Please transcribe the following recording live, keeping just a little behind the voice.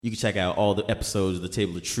You can check out all the episodes of The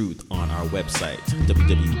Table of Truth on our website,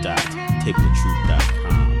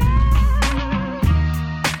 www.tableoftruth.com.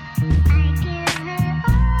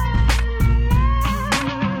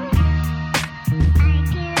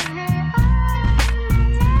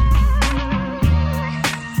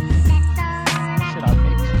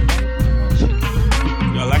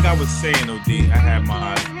 Yo, like I was saying, OD, I had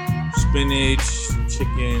my spinach,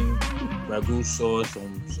 chicken, ragu sauce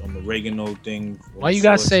on oregano thing. Why you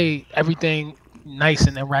guys say everything nice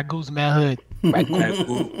and then ragu's mad hood?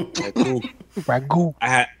 Ragu.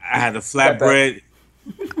 I had the flatbread.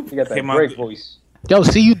 You got that great voice. Yo,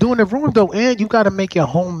 see, you doing it wrong though, and you gotta make your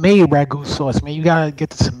homemade ragu sauce, man. You gotta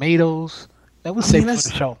get the tomatoes. That was safe for the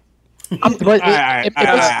show. But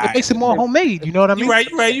it makes it more homemade. You know what I mean? You're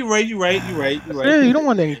right. Yeah, you don't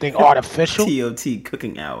want anything artificial. TOT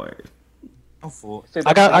cooking hour.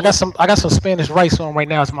 I got some Spanish rice on right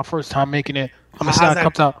now. It's my first time making it. I'm gonna see how it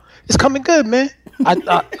comes out. It's coming good, man.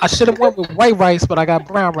 I should have went with white rice, but I got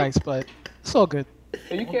brown rice. But it's all good.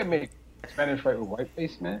 So you can't make Spanish rice with white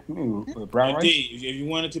face, man. With brown rice. If you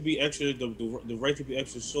want it to be extra, the rice to be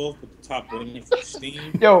extra soft, put the top on it for steam.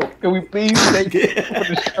 Yo, can we please take it for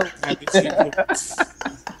the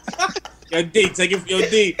show? Yo, D, take it for your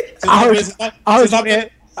D.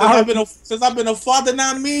 Since I've been a father,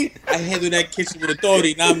 not me, I handle that kitchen with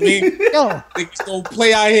authority, not me. Yo, niggas don't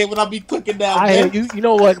play out here when I be cooking down. You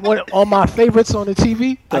know what? All my favorites on the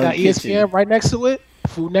TV, I got ESPN right next to it,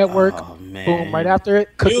 Food Network, boom, right after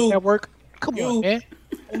it, Cooking Network. Come on, man.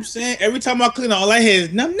 I'm saying every time I cook, all I hear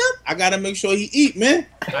is num num. I gotta make sure he eat, man.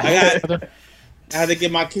 I had to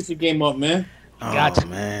get my kitchen game up, man. Gotcha.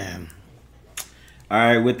 Man. All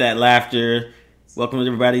right, with that laughter, welcome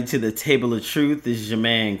everybody to the Table of Truth. This is your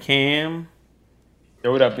man Cam.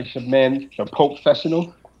 Yo, what up? It's your man, the Pope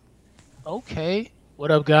Professional. Okay. What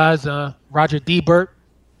up, guys? Roger D. Burt.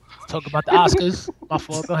 Talk about the Oscars. My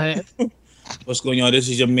fault. Go ahead. What's going on? This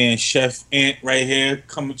is your man Chef Ant right here,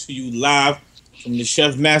 coming to you live from the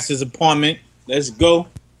Chef Master's apartment. Let's go.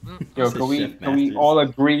 Yo, can we all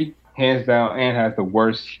agree, hands down, Ant has the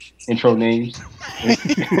worst intro names?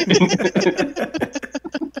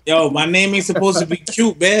 Yo, my name ain't supposed to be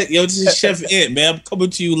cute, man. Yo, this is Chef Ant, man. I'm coming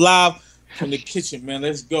to you live from the kitchen, man.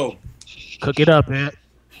 Let's go. Cook it up, man.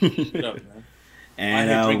 Cook it up, man.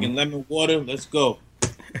 And I'm here drinking lemon water. Let's go.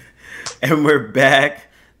 And we're back.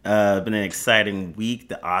 Been an exciting week.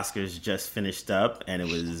 The Oscars just finished up, and it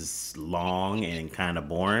was long and kind of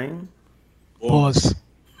boring. Pause.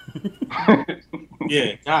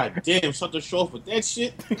 Yeah, god damn, shut the show for that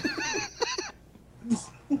shit.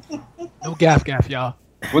 No gaff, y'all.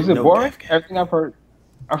 Was it No boring? gaff. Everything I've heard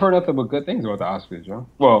nothing but good things about the Oscars, yo.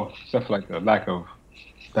 Well, except for like the lack of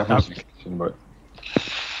diversification, but.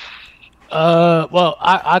 Well,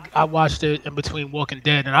 I watched it in between Walking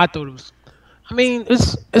Dead, and I thought it was. I mean,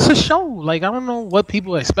 it's a show. Like, I don't know what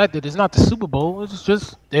people expected. It's not the Super Bowl. It's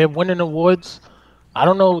just they're winning awards. I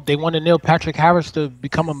don't know. They wanted Neil Patrick Harris to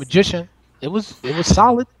become a magician. It was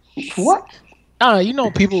solid. What? You know,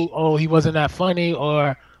 people. Oh, he wasn't that funny,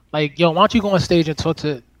 or like, yo, why don't you go on stage and talk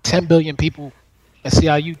to 10 billion people and see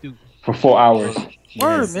how you do For 4 hours. Word,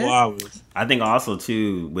 Yes. man. 4 hours. I think also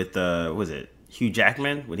too with Hugh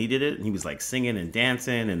Jackman when he did it, he was like singing and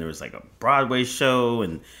dancing, and there was like a Broadway show,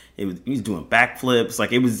 and he was doing backflips.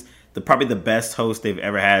 Like, it was probably the best host they've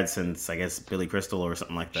ever had since, I guess, Billy Crystal or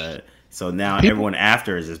something like that. So now everyone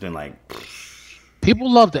after has just been like,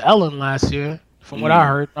 People loved Ellen last year, from what I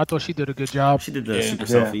heard. I thought she did a good job, she did the super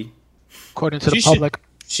selfie. according to the public.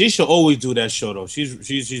 She should always do that show though.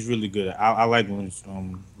 She's really good. I like when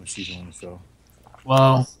she's on the show.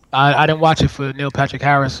 Well, I didn't watch it for Neil Patrick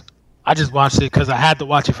Harris. I just watched it because I had to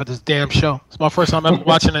watch it for this damn show. It's my first time ever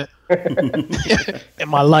watching it in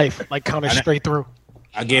my life, like kind of straight through.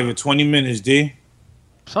 I gave it 20 minutes, D.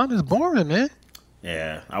 Son, is boring, man.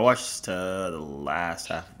 Yeah, I watched the last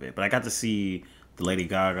half of it, but I got to see the Lady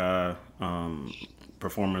Gaga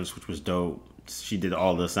performance, which was dope. She did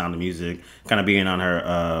all the Sound of Music, kind of being on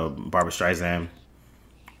her Barbra Streisand.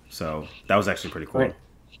 So that was actually pretty cool. Wait,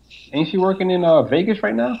 ain't she working in Vegas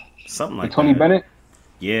right now? Something like With Tony that. Bennett?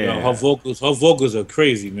 Yeah. Yo, her vocals are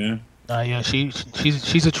crazy, man. Yeah,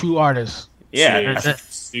 she's a true artist. Yeah.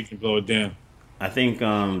 She can blow it down. I think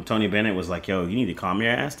Tony Bennett was like, yo, you need to calm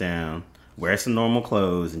your ass down, wear some normal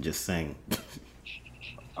clothes, and just sing.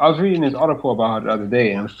 I was reading this article about her the other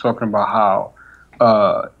day, and it was talking about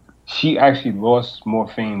how she actually lost more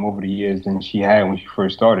fame over the years than she had when she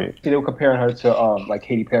first started. They were comparing her to like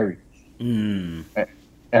Katy Perry. And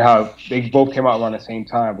how they both came out around the same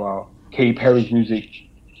time, while Katy Perry's music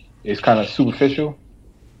is kind of superficial,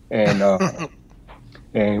 and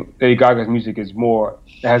and Lady Gaga's music is more,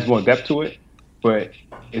 it has more depth to it, but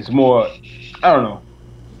it's more, I don't know.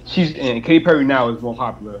 And Katy Perry now is more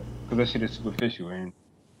popular because that shit is superficial, and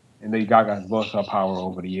Lady Gaga has lost her power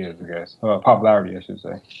over the years, I guess. Her popularity, I should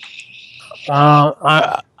say.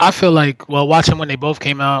 I feel like, well, watching when they both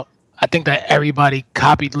came out, I think that everybody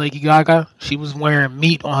copied Lady Gaga. She was wearing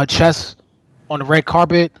meat on her chest on the red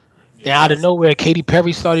carpet. Then out of nowhere, Katy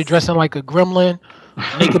Perry started dressing like a gremlin.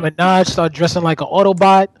 Nicki Minaj started dressing like an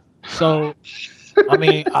Autobot. So, I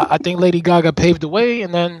mean, I think Lady Gaga paved the way,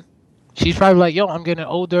 and then she's probably like, yo, I'm getting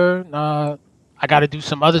older. I got to do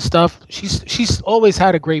some other stuff. She's always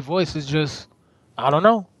had a great voice. It's just, I don't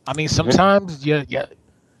know. I mean, sometimes your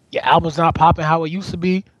album's not popping how it used to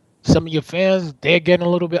be. Some of your fans, they're getting a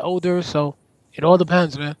little bit older, so it all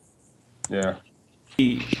depends, man. Yeah.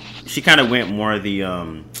 She kind of went more the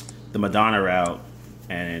Madonna route,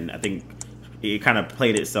 and I think it kind of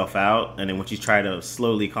played itself out. And then when she tried to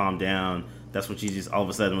slowly calm down, that's when she just all of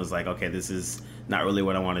a sudden was like, okay, this is not really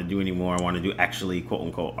what I want to do anymore. I want to do actually quote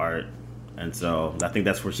unquote art. And so I think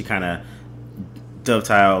that's where she kind of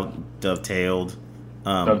dovetailed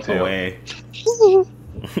away.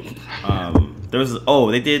 There was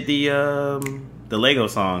they did the Lego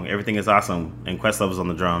song "Everything Is Awesome" and Questlove was on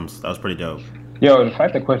the drums. That was pretty dope. Yo, the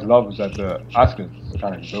fact that Questlove was at the Oscars is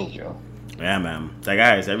kind of dope, yo. Yeah, man, that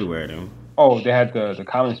guy is everywhere, dude. Oh, they had the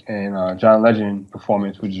Comments and John Legend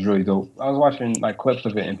performance, which is really dope. I was watching like clips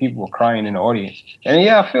of it, and people were crying in the audience. And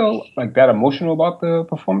yeah, I feel like that emotional about the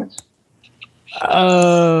performance.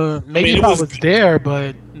 Maybe if I was there,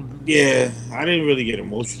 but yeah, I didn't really get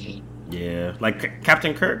emotional. Yeah, like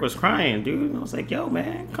Captain Kirk was crying, dude. I was like, yo,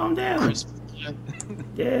 man, calm down.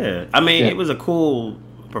 Yeah, I mean, it was a cool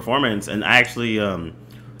performance, and I actually, I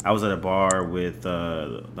was at a bar with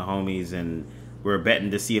the homies, and we were betting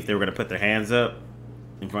to see if they were gonna put their hands up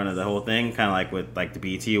in front of the whole thing, kind of like with like the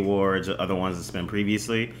BET Awards or other ones that's been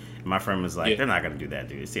previously. And my friend was like, they're not gonna do that,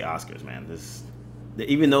 dude. It's the Oscars, man.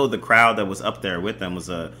 Even though the crowd that was up there with them was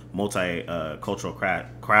a multi-cultural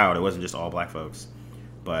crowd, it wasn't just all black folks.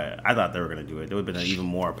 But I thought they were going to do it. It would have been an even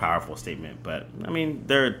more powerful statement. But, I mean,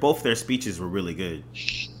 both their speeches were really good.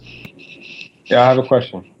 Yeah, I have a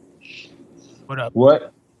question. What up?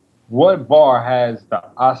 What bar has the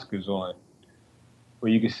Oscars on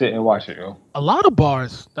where you can sit and watch it, yo? A lot of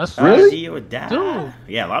bars. That's really? Dude.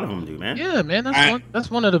 Yeah, a lot of them do, man. Yeah, man. That's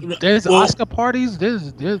one of the. There's Oscar parties. There's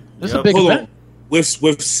a big event.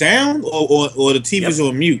 With sound or the TV's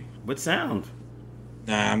on mute? With sound.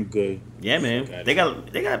 Nah, I'm good. Yeah, man. They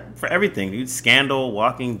got for everything, dude. Scandal,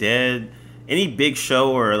 Walking Dead, any big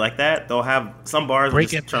show or like that, they'll have some bars.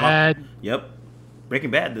 Breaking Bad. Yep.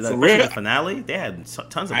 Breaking Bad. The finale, they had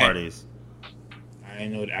tons of parties. I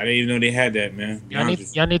didn't even know they had that, man. Y'all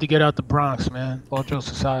need to get out the Bronx, man. All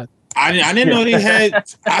jokes aside. I didn't know they had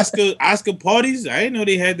Oscar parties. I didn't know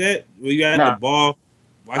they had that. Where you at the bar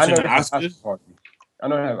watching the Oscars. I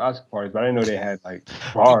know they have Oscar parties, but I didn't know they had like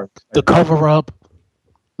bars. The cover up.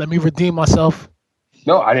 Let me redeem myself.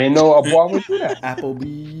 No, I didn't know a bar would do that.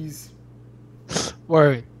 Applebee's.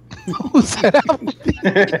 Word. Who said Applebee's?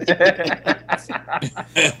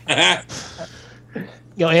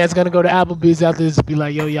 Yo, Ant's gonna go to Applebee's after this and be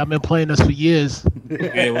like, yo, y'all been playing us for years.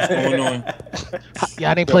 Yeah, what's going on?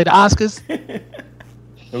 Y'all didn't play the Oscars? Did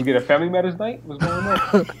we get a Family Matters night? What's going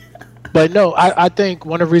on? But no, I think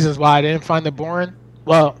one of the reasons why I didn't find it boring,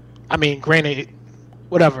 well, I mean, granted,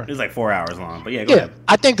 whatever. It was like 4 hours long, but yeah, go ahead.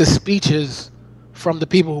 I think the speeches from the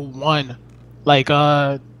people who won, like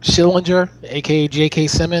Schillinger, aka J.K.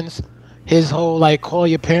 Simmons, his whole like call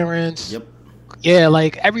your parents. Yep. Yeah,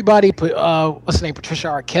 like everybody put what's her name, Patricia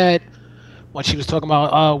Arquette, when she was talking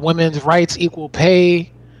about women's rights, equal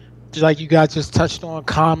pay, just like you guys just touched on,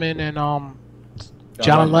 Common and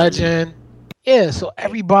John Legend. Yeah, so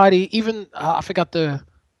everybody, even I forgot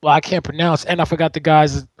I can't pronounce, and I forgot the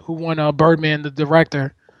guys who won Birdman, the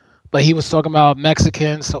director, but he was talking about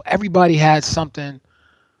Mexicans. So everybody had something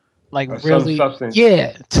like really,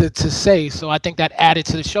 to say. So I think that added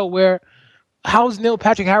to the show. Where how's Neil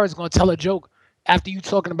Patrick Harris going to tell a joke after you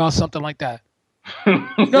talking about something like that? You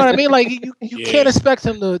know what I mean? Like you can't expect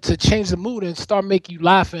him to change the mood and start make you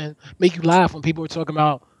laugh when people are talking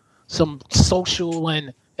about some social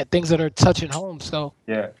and things that are touching home. So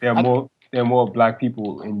yeah, there are more black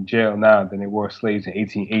people in jail now than there were slaves in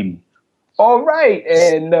 1880. All right,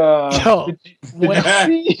 and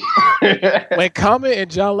when Common and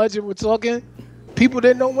John Legend were talking, people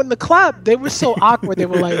didn't know when to clap. They were so awkward. They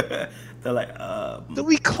were like, they're like, do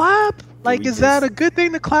we clap? Like, is that a good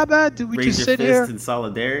thing to clap at? Do we just sit here in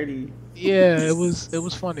solidarity? Yeah, it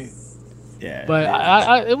was funny. Yeah,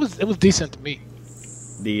 but it was decent to me.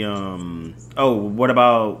 What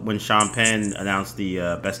about when Sean Penn announced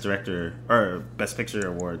the best director or best picture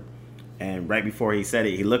award, and right before he said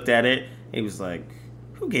it, he looked at it. He was like,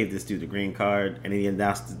 "Who gave this dude the green card?" And he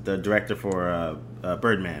announced the director for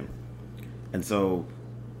Birdman. And so,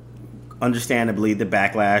 understandably, the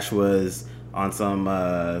backlash was on some,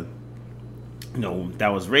 that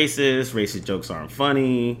was racist. Racist jokes aren't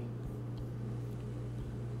funny.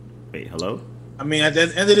 Wait, hello? I mean, at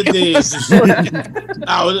the end of the day, it's just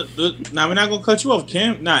now we're not gonna cut you off,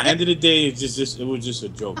 Cam. End of the day, it was just a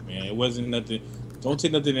joke, man. It wasn't nothing. Don't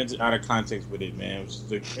take nothing out of context with it, man. It was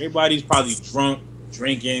just like, everybody's probably drunk,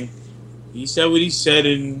 drinking. He said what he said,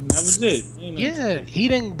 and that was it. Yeah, he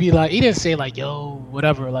didn't say like, yo,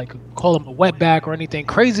 whatever, like call him a wetback or anything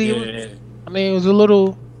crazy. Yeah. I mean, it was a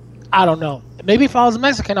little, I don't know. Maybe if I was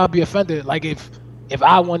Mexican, I'd be offended. Like if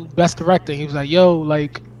I won Best Director, he was like, yo,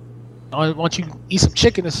 like, I want you to eat some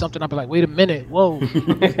chicken or something. I'd be like, wait a minute, whoa.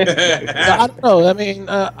 I don't know. I mean,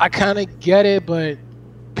 I kind of get it, but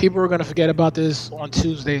people are gonna forget about this on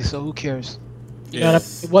Tuesday, so who cares? You know what I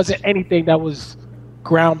mean? It wasn't anything that was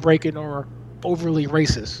groundbreaking or overly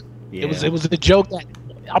racist. Yeah. It was a joke that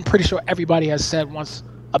I'm pretty sure everybody has said once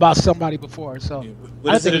about somebody before. So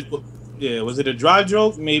was it a dry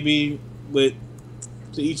joke? Maybe, but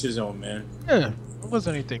to each his own, man. Yeah, it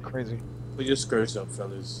wasn't anything crazy. Put your skirts up,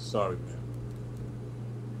 fellas. Sorry, man.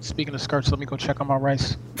 Speaking of skirts, let me go check on my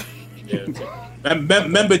rice. Yeah.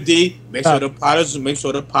 Remember, D. Make sure the pot is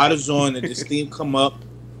on and the steam come up.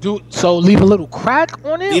 Dude, so leave a little crack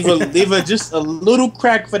on it. Leave just a little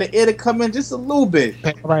crack for the air to come in, just a little bit.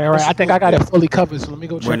 Right. I think I got it fully covered. So let me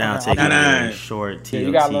go check. We're now taking a short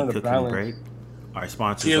TOT cooking break. Our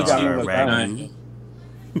sponsors are Ragu.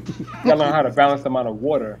 You gotta learn how to balance the amount of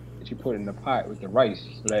water that you put in the pot with the rice,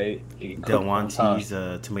 so that it Del Monte's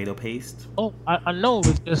tomato paste. Oh, I know.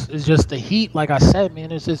 It's just the heat. Like I said,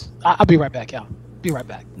 man. It's just. I'll be right back, y'all. Be right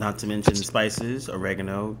back. Not to mention spices,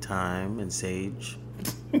 oregano, thyme, and sage.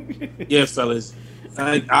 Yeah, fellas.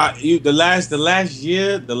 The last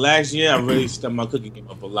year, I really stepped my cooking game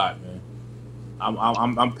up a lot, man.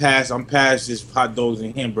 I'm past just hot dogs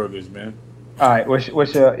and hamburgers, man. All right,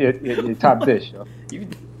 what's your top dish? Yo? You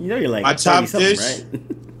know you're like my top dish. Right?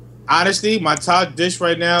 Honestly, my top dish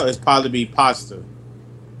right now is probably be pasta.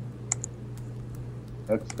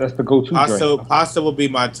 That's the go-to. Pasta will be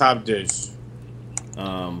my top dish.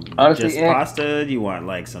 Honestly, just pasta. You want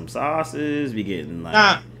like some sauces? We getting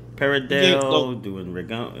like Paradell, doing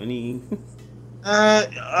rigoni. All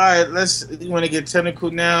right, you want to get technical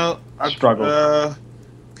now? Struggle.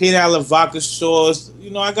 Pina alla vodka sauce. You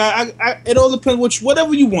know, it all depends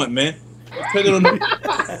whatever you want, man. Depending on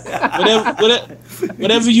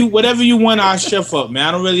whatever you want, I'll chef up, man.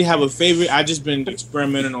 I don't really have a favorite. I just been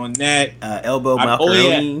experimenting on that. Elbow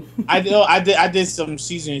macaroni. I did some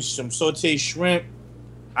seasoned, some sauteed shrimp.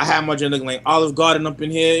 I had my drink looking like Olive Garden up in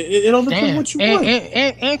here. It all depends what you want.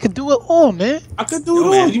 And could do it all, man. I could do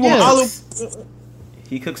it all. You want olive?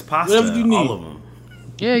 He cooks pasta. Whatever you need. All of them.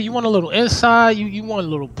 Yeah, you want a little inside. You want a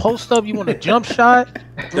little post up. You want a jump shot,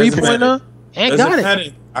 3-pointer, and got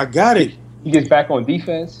it. I got it. He gets back on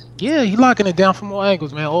defense. Yeah, he locking it down from all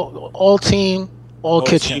angles, man. All team, all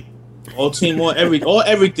kitchen. All team, all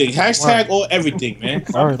everything. Hashtag all everything, man.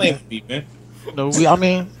 Stop playing with me, man. No,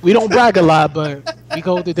 we don't brag a lot, but we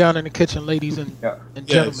hold it down in the kitchen, ladies and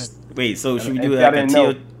gentlemen. Wait, so should we do a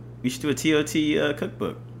TOT? We should do a TOT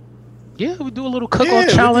cookbook. Yeah, we do a little cook-off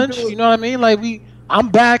challenge. You know what I mean? Like I'm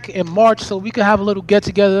back in March, so we could have a little get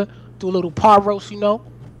together, do a little pot roast. You know,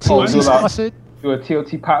 TOT sponsored. Do a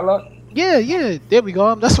TOT potluck. Yeah, there we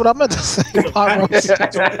go. That's what I meant to say. Pot roast.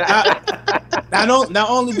 Not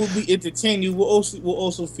only will we entertain you, we'll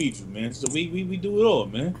also feed you, man. So we do it all,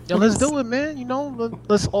 man. Yeah, let's do it, man. You know,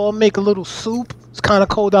 let's all make a little soup. It's kind of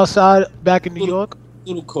cold outside back in New York.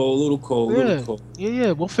 Little cold.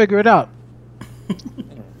 Yeah. We'll figure it out.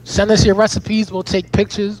 Send us your recipes. We'll take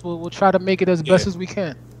pictures. We'll try to make it as best as we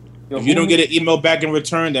can. If you don't get an email back in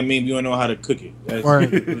return, that means you don't know how to cook it.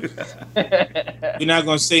 You're not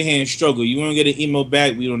going to sit here and struggle. You won't get an email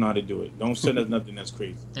back, we don't know how to do it. Don't send us nothing that's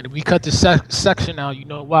crazy. And if we cut the section out, you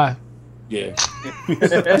know why. Yeah.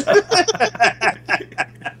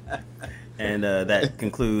 And that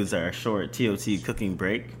concludes our short TOT cooking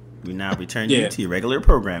break. We now return you to your regular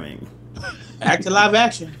programming. Back to live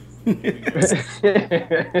action. And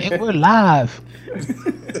we're live.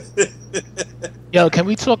 Yo, can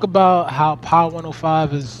we talk about how Power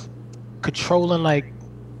 105 is controlling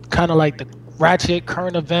kind of like the ratchet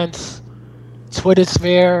current events, Twitter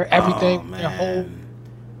sphere, everything?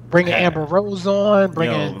 Bringing Amber Rose on,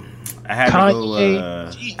 I had to go.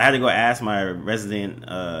 Kanye. I had to go ask my resident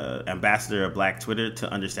ambassador of Black Twitter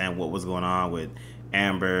to understand what was going on with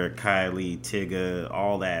Amber, Kylie, Tigga,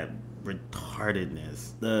 all that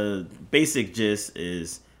retardedness. The basic gist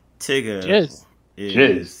is Tigga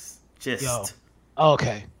is just. Yo. Oh,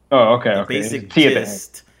 okay. Oh, okay. The Okay. basic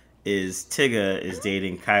gist is Tigga is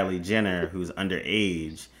dating Kylie Jenner, who's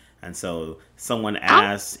underage, and so someone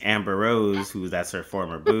asked Amber Rose, that's her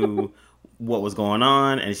former boo, what was going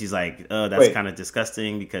on, and she's like, that's kind of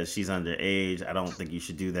disgusting because she's underage. I don't think you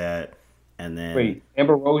should do that. And then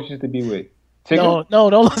Amber Rose used to be with Tigger? No,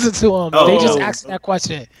 don't listen to him. Oh, They just asked that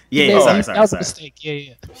question. Sorry. That was a mistake.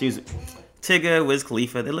 Yeah. She was Tigga, Wiz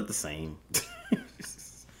Khalifa. They look the same.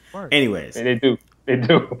 Word. Anyways, They do.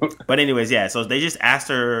 but anyways, yeah. So they just asked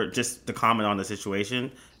her just to comment on the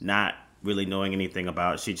situation, not really knowing anything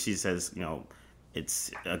about. She says,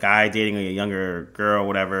 it's a guy dating a younger girl,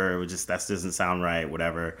 whatever. It was just that doesn't sound right,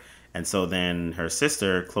 whatever. And so then her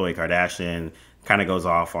sister, Khloe Kardashian, kind of goes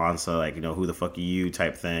off on who the fuck are you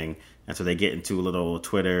type thing. And so they get into a little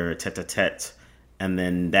Twitter tete-a-tete, and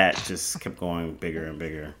then that just kept going bigger and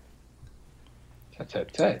bigger.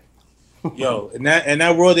 Tete-a-tete. Yo, in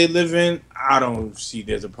that world they live in, I don't see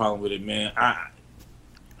there's a problem with it, man. I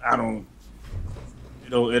don't.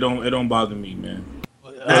 It don't bother me, man.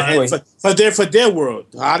 For their world,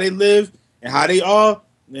 how they live and how they are,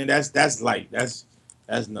 man, that's light. That's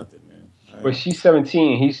nothing, man. Right. But she's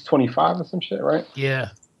 17, he's 25 or some shit, right? Yeah.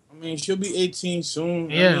 I mean, she'll be 18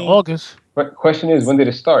 soon. Yeah, August. But question is, when did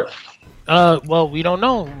it start? Well, we don't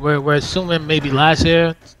know. We're assuming maybe last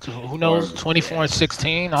year. Who knows? 24 and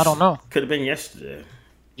 16. I don't know. Could have been yesterday.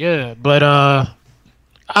 Yeah, but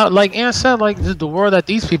like Ann said, like the world that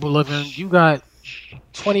these people live in, you got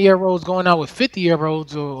 20-year-olds going out with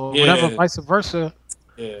 50-year-olds or whatever, vice versa.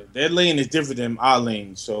 Yeah, their lane is different than our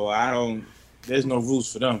lane, so there's no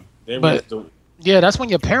rules for them. Yeah, that's when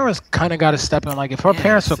your parents kind of got to step in. Like, if her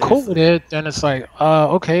parents are cool with it, then it's like,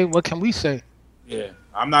 okay, what can we say? Yeah,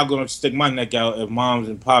 I'm not going to stick my neck out if moms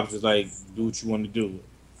and pops is like, do what you want to do.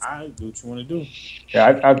 I do what you want to do.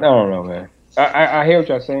 Yeah, I don't know, man. I hear what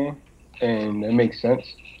y'all saying, and it makes sense.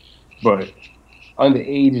 But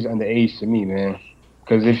underage is underage to me, man.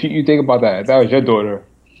 Because if you think about that, if that was your daughter,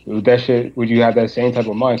 would you have that same type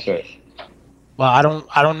of mindset? Well, I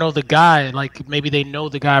don't know the guy. Like, maybe they know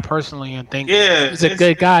the guy personally and think he's a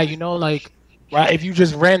good guy. Like, right? If you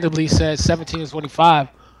just randomly said 17 is 25,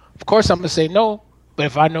 of course I'm gonna say no. But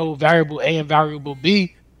if I know variable A and variable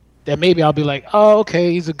B, then maybe I'll be like, oh,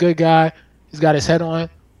 okay, he's a good guy. He's got his head on.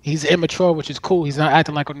 He's immature, which is cool. He's not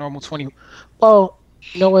acting like a normal 20. Well,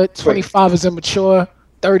 you know what? 25 is immature.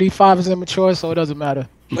 35 is immature, so it doesn't matter.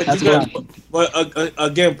 But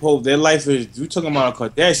again, Pope, their life is. We talking about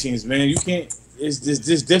Kardashians, man. You can't. It's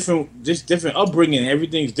this different upbringing.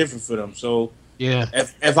 Everything's different for them. So yeah,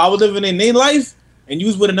 if I was living in their life and you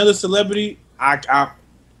was with another celebrity, I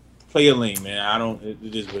play a lane, man. I don't.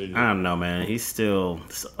 It is what it is. I don't know, man. He's still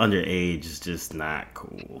underage. Is just not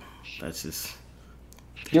cool. That's just.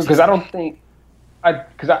 Yeah, because I don't think.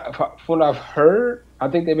 From what I've heard, I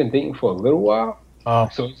think they've been dating for a little while. Oh.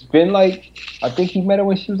 So it's been like, I think he met her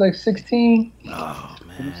when she was like 16. Oh,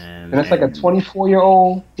 man. And that's like a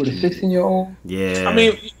 24-year-old with a 16-year-old. Yeah. I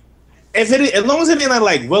mean, as long as it ain't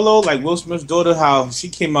like Willow, like Will Smith's daughter, how she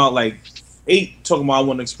came out like 8 talking about I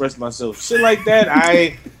want to express myself. Shit like that,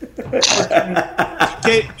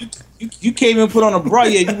 you can't even put on a bra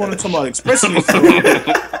yet. You want to talk about expressing yourself.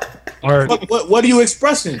 What are you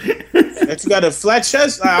expressing? That you got a flat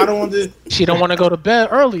chest? I don't want to. She don't want to go to bed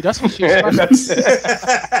early. That's what she's.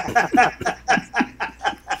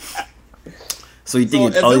 So you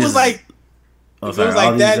think if it was like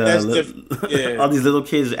that, that's different. Yeah. All these little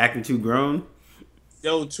kids are acting too grown.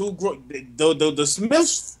 Yo, the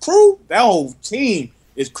Smiths crew, that whole team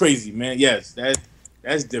is crazy, man. Yes,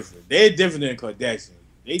 that's different. They're different than Kardashian.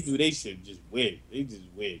 They do they shit just weird. They just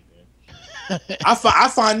weird, man. I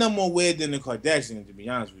find them more weird than the Kardashians, to be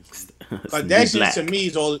honest with you. Kardashians to me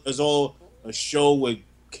is all a show with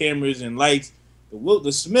cameras and lights.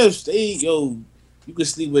 The Smiths, you can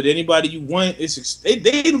sleep with anybody you want.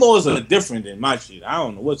 They laws are different than my shit. I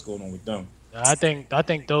don't know what's going on with them. I think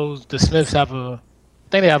the Smiths have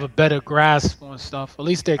they have a better grasp on stuff. At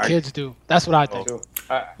least their kids do. That's what I think.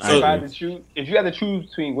 If you had to choose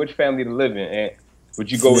between which family to live in,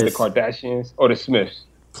 would you go with the Kardashians or the Smiths?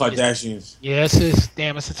 Kardashians. Yeah,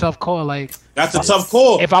 it's a tough call. Like, that's a tough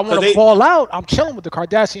call. If I want to fall out, I'm chilling with the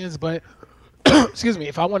Kardashians. But excuse me,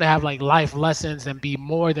 if I want to have like life lessons and be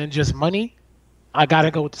more than just money, I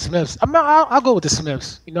gotta go with the Smiths. I'll go with the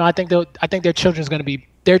Smiths. I think their children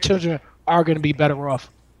are gonna be better off.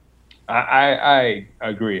 I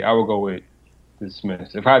agree. I would go with the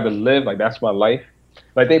Smiths. If I had to live, like that's my life.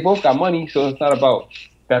 Like they both got money, so it's not about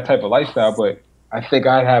that type of lifestyle. But I think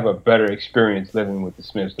I'd have a better experience living with the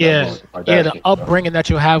Smiths. Than I would with my Yeah, dad. the upbringing that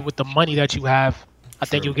you have with the money that you have, I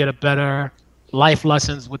think you'll get a better life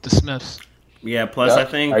lessons with the Smiths. Yeah, plus Yeah, I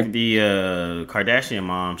think the Kardashian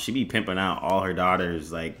mom, she be pimping out all her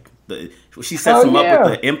daughters. Like she sets them up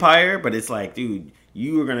with the empire, but it's like, dude,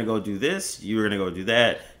 you are gonna go do this, you are gonna go do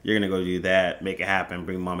that, you're gonna go do that, make it happen,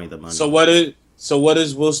 bring mommy the money. So what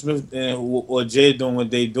is Will Smith and or Jay doing what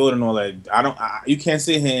they do and all that? You can't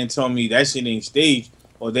sit here and tell me that shit ain't staged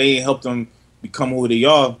or they ain't helped them become who they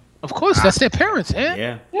are. Of course, that's their parents, man.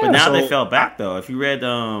 Yeah, but now they fell back though. If you read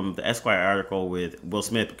the Esquire article with Will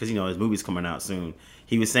Smith, because his movie's coming out soon,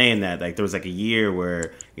 he was saying that like there was like a year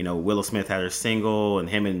where Willow Smith had her single and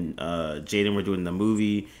him and Jaden were doing the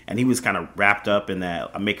movie, and he was kind of wrapped up in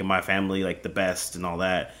that I'm making my family like the best and all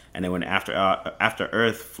that. And then when after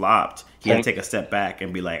Earth flopped, he had to take a step back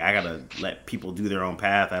and be like, I gotta let people do their own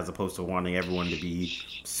path as opposed to wanting everyone to be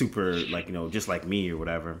super like just like me or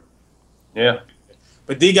whatever. Yeah.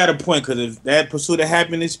 But they got a point, because if that pursuit of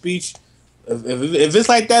happiness speech, if it's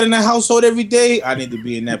like that in the household every day, I need to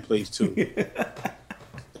be in that place too.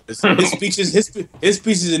 His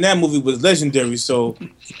speeches in that movie was legendary. So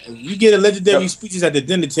if you get a legendary speeches at the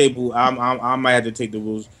dinner table, I might have to take the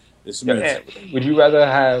rules. Would you rather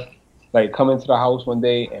have like come into the house one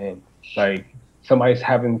day and like somebody's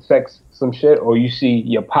having sex, some shit, or you see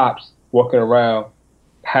your pops walking around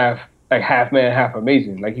half man, half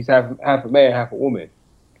amazing, like he's half a man, half a woman?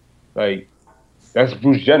 Like that's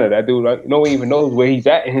Bruce Jenner. That dude, like, no one even knows where he's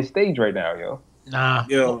at in his stage right now, yo. Nah,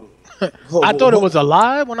 yo. I thought it was a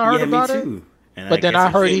lie when I heard about it. And but then I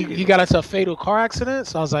heard he got into a fatal car accident,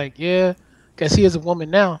 so I was like, yeah, guess he is a woman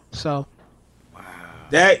now. So wow.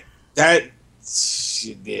 That's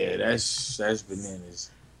bananas.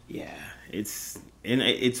 Yeah, it's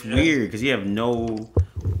weird because you have no.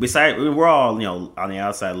 Besides, we're all on the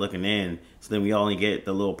outside looking in, so then we only get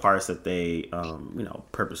the little parts that they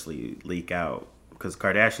purposely leak out, because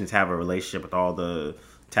Kardashians have a relationship with all the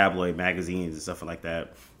tabloid magazines and stuff like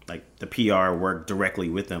that. Like the PR work directly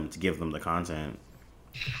with them to give them the content,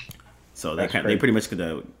 so they pretty much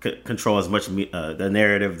could control as much the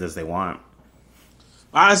narrative as they want.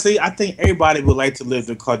 Honestly, I think everybody would like to live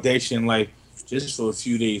the Kardashian life just for a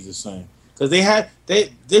few days or something.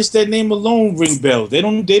 Because their name alone ring bells. They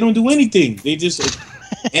don't do anything. They just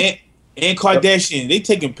and Kardashian. They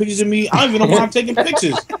taking pictures of me. I don't even know why I'm taking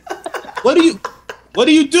pictures. What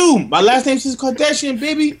do you do? My last name is Kardashian,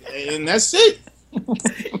 baby, and that's it.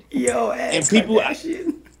 Yo, and people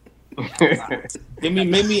Kardashian.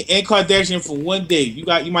 Maybe and Kardashian for one day. You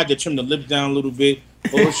might have trimmed the lips down a little bit.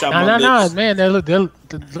 Nah, man. Look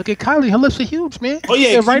at Kylie. Her lips are huge, man. Oh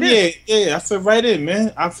yeah, I fit right in,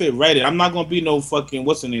 man. I fit right in. I'm not gonna be no fucking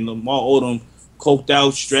what's her name, Lamar Odom, coked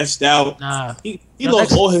out, stressed out. Nah, he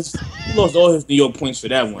lost all his New York points for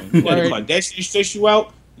that one. You let Kardashian stress you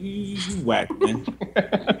out, you whack, man.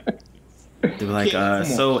 They were like,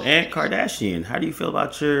 so Aunt Kardashian, how do you feel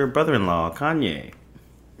about your brother-in-law, Kanye?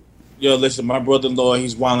 Yo, listen, my brother-in-law,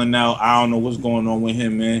 he's wilding out. I don't know what's going on with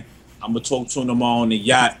him, man. I'm gonna talk to him tomorrow on the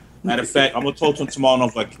yacht. Matter of fact, I'm gonna talk to him tomorrow.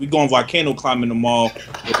 We going volcano climbing tomorrow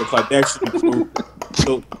with the Kardashian crew.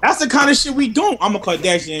 So that's the kind of shit we do. I'm a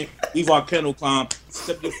Kardashian. We volcano climb.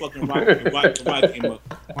 Step your fucking rock came up.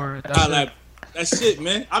 That's shit,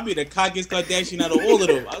 man. I'll be the cockiest Kardashian out of all of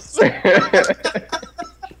them. I swear.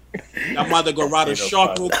 I'm about to go ride a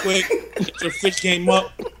shark real quick. Get your fish game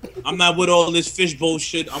up. I'm not with all this fish bowl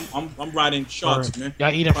shit. I'm riding sharks, man.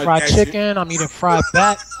 Y'all eating fried chicken? I'm eating fried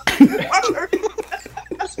bat.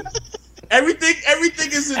 Everything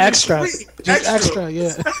is extra. Extra,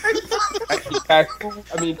 yeah.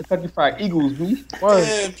 Kentucky Fried Eagles, me.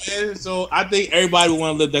 Yeah, man. So I think everybody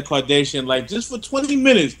want to live that Kardashian life just for 20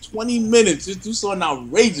 minutes. 20 minutes, just do something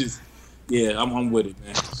outrageous. Yeah, I'm with it,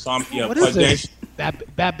 man. So what Kardashian. Is this?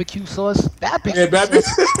 Barbecue sauce? Barbecue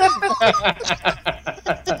sauce?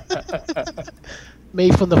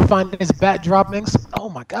 Made from the finest bat droppings. Oh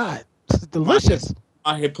my god, this is delicious.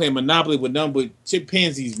 Out here playing Monopoly with nothing but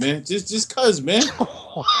chimpanzees, man. Just cuz, man.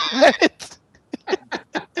 What?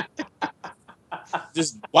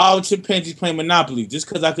 Just wild chimpanzees playing Monopoly. Just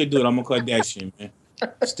cuz I could do it, I'm a Kardashian, man.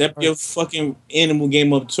 Step your fucking animal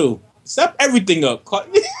game up too. Step everything up.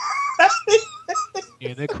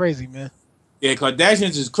 Yeah, they're crazy, man. Yeah,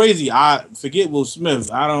 Kardashians is crazy. I forget Will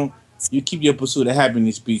Smith. You keep your pursuit of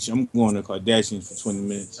happiness speech. I'm going to Kardashians for 20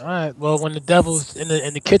 minutes. All right. Well, when the devil's in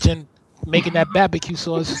the kitchen making that barbecue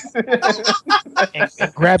sauce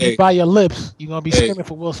and grab you by your lips, you're gonna be screaming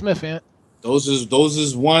for Will Smith, man. Those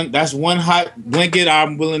is one. That's one hot blanket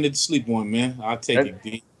I'm willing to sleep on, man. I'll take it,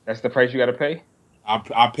 B. That's the price you got to pay.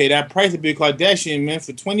 I'll pay that price to be a Kardashian, man.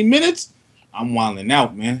 For 20 minutes, I'm wilding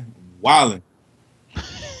out, man. Wilding.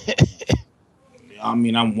 I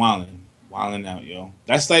mean, I'm wilding out, yo.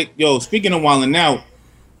 That's like, yo. Speaking of wilding out,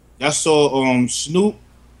 y'all saw Snoop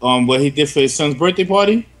what he did for his son's birthday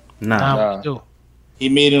party. Nah. He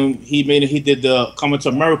did the Coming to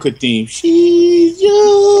America theme. She's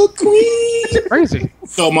your queen. Crazy.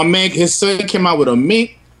 So my man, his son came out with a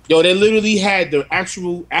mink. Yo, they literally had the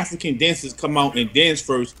actual African dancers come out and dance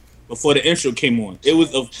first before the intro came on. It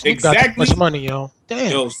was exactly got too much money, yo.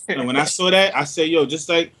 Damn. Yo, when I saw that, I said, yo, just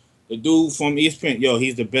like the dude from ESPN, yo,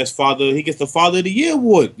 he's the best father. He gets the Father of the Year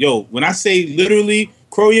award. Yo, when I say literally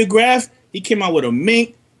choreographed, he came out with a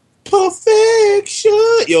mink. Perfection.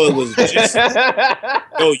 Yo, it was just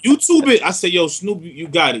yo, YouTube it. I said, yo, Snoop, you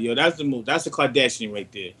got it, yo. That's the move. That's a Kardashian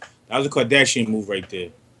right there. That was a Kardashian move right there.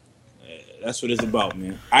 That's what it's about,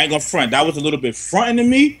 man. I ain't gonna front. That was a little bit fronting to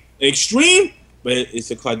me, extreme, but it's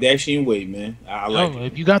a Kardashian way, man. I like it.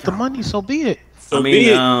 If you got the money, so be it. So I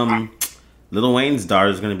mean, Lil Wayne's daughter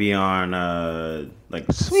is gonna be on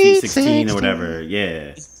like Sweet 16 or whatever.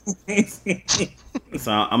 Yeah.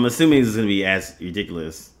 So I'm assuming it's gonna be as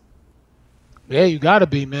ridiculous. Yeah, you gotta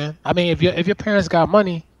be, man. I mean, if your parents got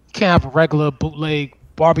money, you can't have a regular bootleg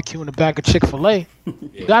barbecue in the back of Chick-fil-A.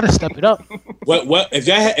 You gotta step it up. What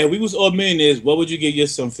if we was all millionaires? What would you give your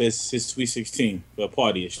son for his Sweet 16 for a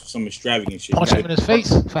party, some extravagant shit? Punch him in his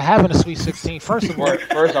face for having a Sweet 16. First of all,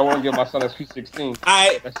 first I want to give my son a Sweet 16.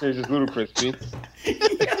 That shit is just ludicrous, B.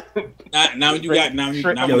 Now you got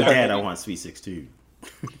Yo, Dad, I want Sweet 16.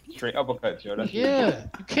 Straight uppercut, yo. That's yeah,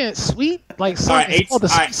 you can't sweet like son. It's called the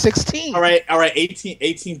Sweet 16. All right.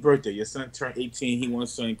 18th birthday. Your son turned 18. He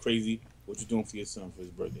wants something crazy. What you doing for your son for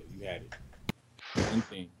his birthday? You had it.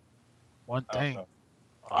 One thing.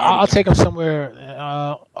 I'll take him somewhere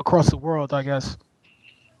across the world, I guess.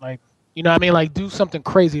 Like, you know what I mean? Like, do something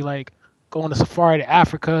crazy, like go on a safari to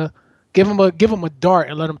Africa. Give him a dart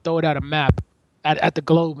and let him throw it at a map at the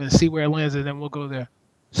globe and see where it lands, and then we'll go there.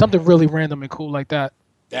 Something really random and cool like that.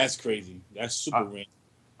 That's crazy. That's super random.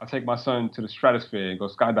 I'll take my son to the stratosphere and go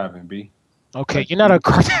skydiving, B. Okay, you're not a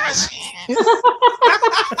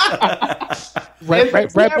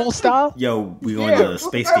Red Bull style? Yo, we going to the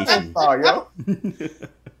space station. Yo.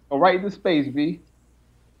 Go right into space, B.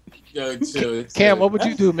 Yo, chill. Cam, what would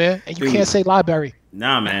you do, man? And you can't say library.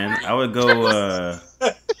 Nah, man. I would go.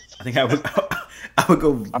 I think I would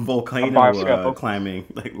go volcano climbing,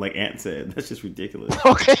 like Ant said. That's just ridiculous.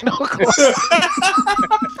 Okay, no.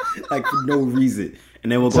 Like for no reason,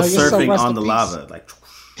 and then we'll go surfing on the lava, like.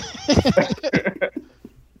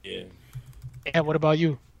 Yeah. And what about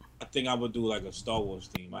you? I think I would do like a Star Wars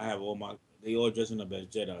theme. I have they all dressing up as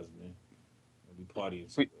Jedis, man. We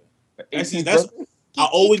partying. I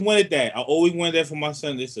always wanted that. I always wanted that for my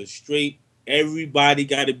son. It's a straight. Everybody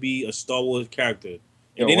got to be a Star Wars character.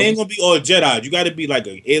 And it ain't gonna be all Jedi. You got to be like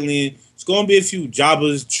an alien. It's gonna be a few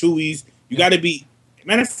Jabbas, Chewies. You got to be.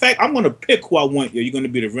 Matter of fact, I'm gonna pick who I want. You're gonna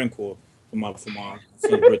be the Rancor for my son's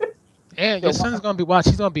birthday. Yeah, your son's gonna be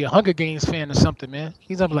watching. He's gonna be a Hunger Games fan or something, man.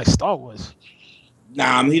 He's gonna be like Star Wars.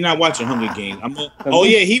 Nah, he's not watching Hunger Games.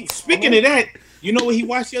 Speaking of that, you know what he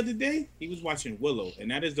watched the other day? He was watching Willow, and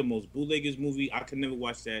that is the most bootleggers movie. I could never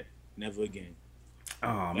watch that. Never again.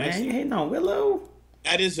 Oh man, you hating on Willow?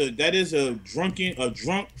 That is a drunk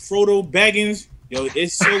Frodo Baggins. Yo,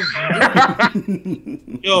 it's so.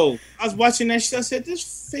 Yo, I was watching that shit. I said,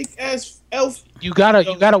 this fake ass elf. You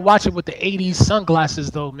gotta watch it with the '80s sunglasses,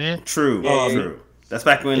 though, man. True, true. That's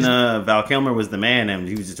back when Val Kilmer was the man, and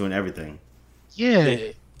he was just doing everything.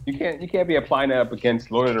 Yeah. You can't be applying that up against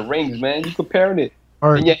Lord of the Rings, man. You comparing it.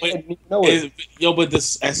 But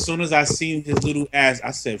as soon as I seen his little ass,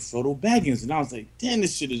 I said Frodo Baggins, and I was like, damn,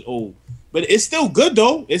 this shit is old. But it's still good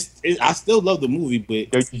though. I still love the movie,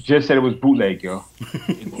 but you just said it was bootleg, yo.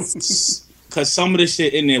 Because some of the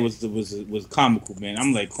shit in there was comical, man.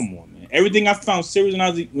 I'm like, come on, man. Everything I found serious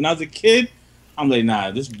when I was a kid, I'm like, nah,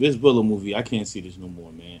 this Willow movie, I can't see this no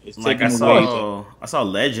more, man. It's like I saw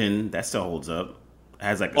Legend, that still holds up. It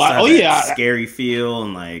has like a scary feel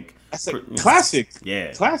and like that's a classic.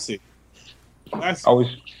 Yeah, classic.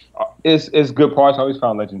 It's good parts. I always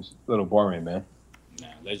found Legends a little boring, man. Nah,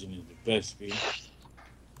 Legend is the best, man.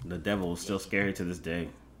 The Devil is still scary to this day.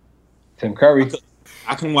 Tim Curry.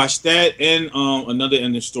 I can watch that and another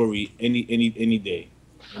ending story any day.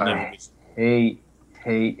 I hate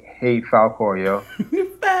Falcor, yo.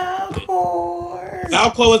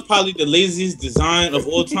 Falcor was probably the laziest design of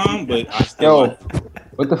all time, but I still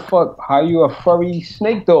what the fuck? How you a furry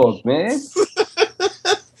snake dog, man?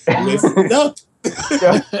 with luck.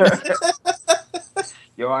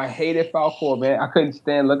 Yo, I hated Falcor, man. I couldn't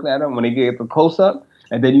stand looking at him when they get the close up,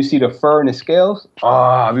 and then you see the fur and the scales. Oh,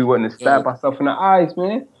 I be wanting to stab myself in the eyes,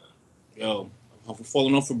 man. Yo, if I'm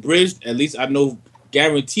falling off a bridge, at least I know,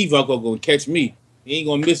 guarantee Valco gonna catch me. He ain't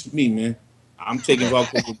gonna miss me, man. I'm taking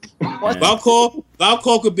Valco.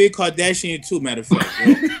 Valco could be a Kardashian too, matter of fact.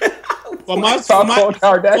 For my son's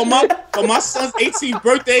 18th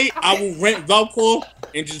birthday, I will rent Valco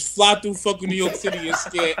and just fly through fucking New York City and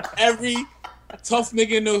scare every tough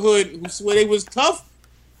nigga in the hood who swear they was tough.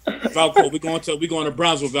 Valco, we going to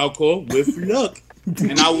Brownsville, Valco, with luck,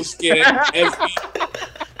 and I will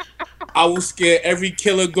scare every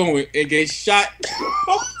killer going and get shot.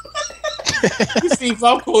 You see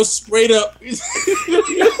Valco sprayed up. You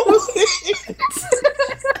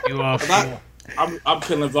are fool. I'm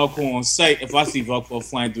killing Valco on sight if I see Valco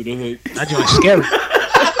flying through the hood. That joint's scary.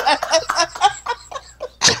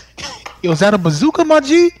 Yo, is that a bazooka, my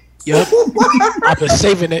G? Yup. I've been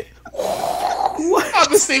saving it. I've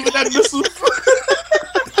been saving that missile.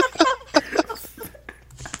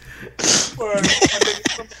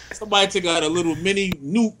 Somebody take out a little mini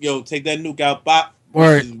nuke. Yo, take that nuke out, Pop.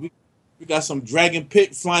 Word. We got some dragon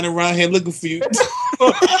pit flying around here looking for you.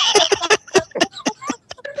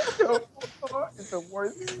 It's the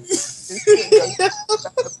worst.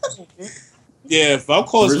 Yeah,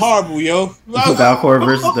 Valco is horrible, yo. Valcor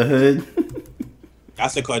versus the Hood.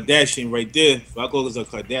 That's a Kardashian right there. Valco is a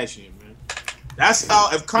Kardashian, man. That's how.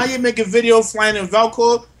 If Kanye make a video flying in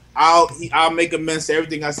Valco, I'll make amends to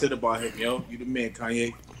everything I said about him, yo. You the man,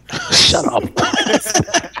 Kanye. Shut up.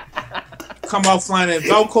 Come out flying in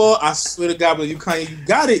Valco, I swear to God, but you Kanye, you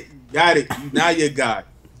got it. Now you're God.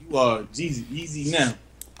 You are Jesus, easy now.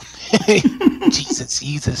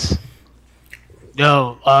 Jesus.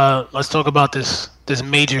 Yo, let's talk about this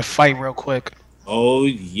major fight real quick. Oh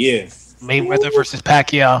yeah. Mayweather versus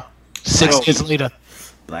Pacquiao. 6 years later.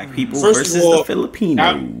 Black people First versus of all, the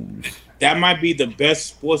Filipinos. That might be the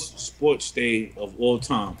best sports day of all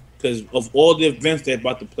time because of all the events they're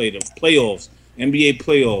about to play, the playoffs, NBA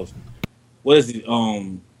playoffs. What is it?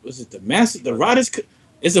 The Riders?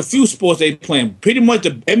 It's a few sports they playing. Pretty much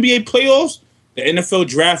the NBA playoffs, the NFL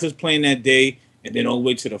draft is playing that day, and then all the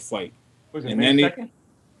way to the fight. Was it And May then 2nd?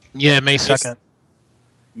 Yeah, May 2nd.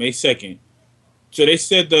 May 2nd. So they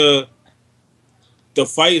said the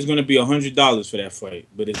fight is going to be $100 for that fight,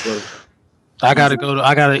 but it's worth. I gotta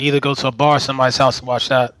either go to a bar or somebody's house to watch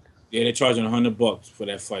that. Yeah, they're charging $100 for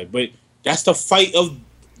that fight, but that's the fight of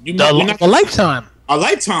A lifetime. A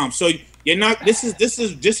lifetime. So you're not. This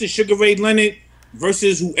is Sugar Ray Leonard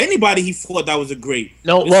versus who anybody he fought that was a great.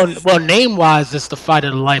 No, well, name wise, it's the fight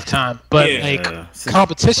of the lifetime, but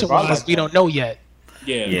competition wise, we don't know yet.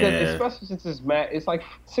 Yeah. Especially since it's like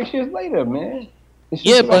 6 years later, man.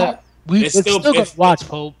 Yeah, but we're still gonna watch,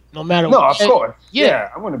 Pope, no matter what. No, of course.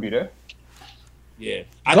 Yeah, I want to be there. Yeah,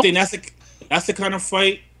 I think that's the kind of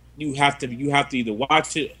fight you have to either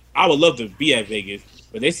watch it. I would love to be at Vegas,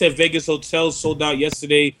 but they said Vegas hotels sold out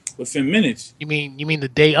yesterday within minutes. You mean the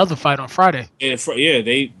day of the fight on Friday? Yeah,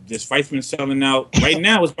 this fight's been selling out right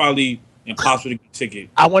now. It's probably impossible to get a ticket.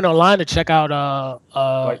 I went online to check out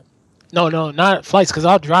no, not flights because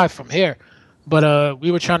I'll drive from here, but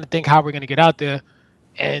we were trying to think how we're gonna get out there,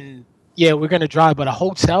 and yeah, we're gonna drive, but a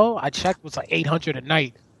hotel I checked was like $800 a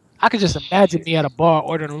night. I could just imagine me at a bar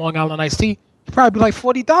ordering a Long Island iced tea. It'd probably be like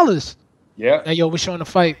 $40. Yeah. Now, yo, we're showing the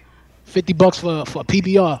fight. $50 for a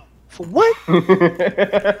PBR. For what?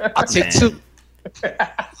 I'll take 2.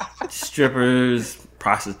 Strippers,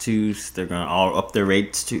 prostitutes, they're gonna all up their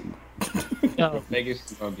rates too. Yo,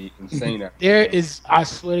 Vegas is gonna be insane. there is, I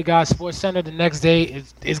swear to God, Sports Center the next day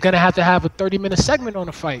is gonna have a 30-minute segment on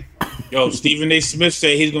the fight. Yo, Stephen A. Smith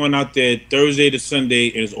said he's going out there Thursday to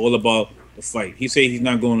Sunday, and it's all about the fight. He said he's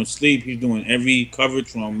not going to sleep. He's doing every coverage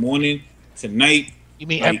from morning to night. You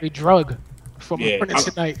mean every drug from morning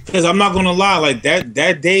to night? Because I'm not gonna lie, like that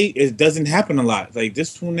day it doesn't happen a lot. Like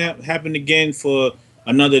this will not happen again for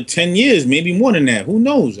another 10 years, maybe more than that. Who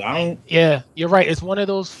knows? I don't. Yeah, you're right. It's one of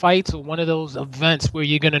those fights or one of those events where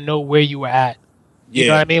you're gonna know where you were at. You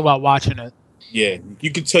know what I mean while watching it. Yeah,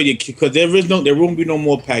 you can tell because there won't be no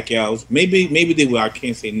more Pacquiaos. Maybe they will. I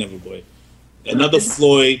can't say never, but another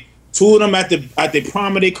Floyd. 2 of them at the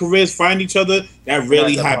prime of their careers find each other. That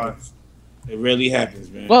rarely happens. It rarely happens,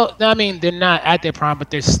 man. Well, I mean, they're not at their prime, but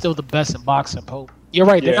they're still the best in boxing, Pope. You're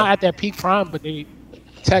right. They're not at their peak prime, but they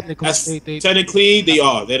technically they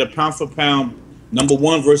are. They're the pound for pound number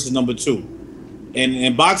 1 versus number 2. And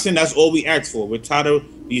in boxing, that's all we ask for. We're tired of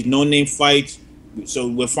these no-name fights. So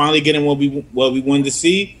we're finally getting what we wanted to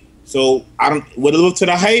see. So would it look to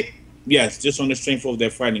the hype? yes, just on the strength of their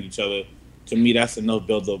fighting each other. To me, that's enough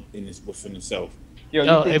build up within itself. Yo,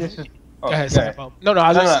 Yo, you think if, this is? go Oh, ahead, go ahead. Sam. No,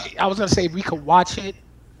 I was gonna say if we could watch it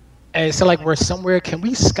and so like we're somewhere. Can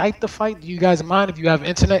we Skype the fight? Do you guys mind if you have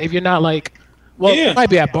internet? If you're not like, well, Yeah. it might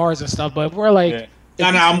be at bars and stuff, but if we're like, Yeah.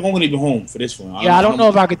 I'm going to be home for this one. yeah, I don't know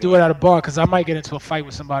if I could do it at a bar because I might get into a fight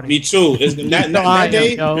with somebody. Me too. It's that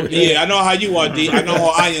day. yo. Yeah, I know how you are, D. I know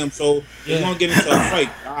how I am. So Yeah. we're gonna get into a fight.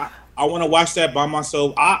 I want to watch that by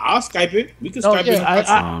myself. I'll Skype it. We can No, Skype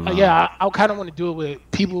it. yeah, I kind of want to do it with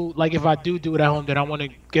people. Like if I do it at home, then I want to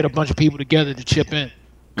get a bunch of people together to chip in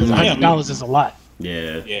because $100 is a lot.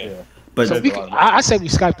 Yeah. Yeah. But So I say we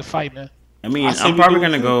Skype the fight, man. I mean, I'm probably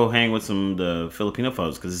gonna go hang with some of the Filipino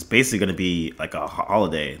folks because it's basically gonna be like a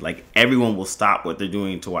holiday. Like everyone will stop what they're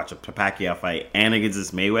doing to watch a Pacquiao fight and against this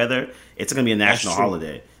Mayweather. It's gonna be a national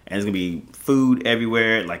holiday, and it's gonna be food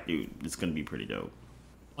everywhere. Like, dude, it's gonna be pretty dope.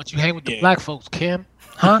 Once you hang with the black folks, Kim,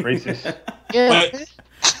 huh? Racist. Yeah.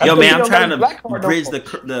 Yo, man, I'm trying black to card, bridge no.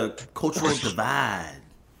 the cultural divide.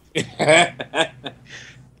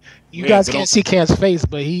 You guys can't see Cam's face,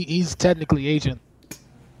 but he's technically Asian.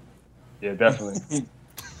 Yeah, definitely.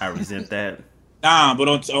 I resent that. Nah, but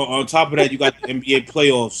on top of that, you got the NBA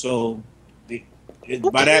playoffs. So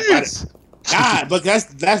but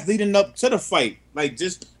that's leading up to the fight. Like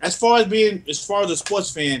just as far as a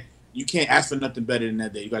sports fan, you can't ask for nothing better than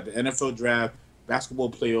that day. You got the NFL draft,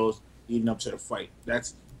 basketball playoffs leading up to the fight.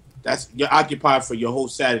 That's you're occupied for your whole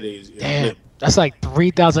Saturday. Damn, that's like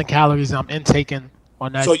 3,000 calories I'm intaking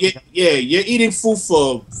on that. So you're eating food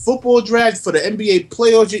for football draft, for the NBA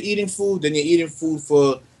playoffs. You're eating food, then you're eating food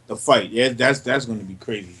for the fight. Yeah, that's going to be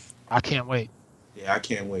crazy. I can't wait. Yeah, I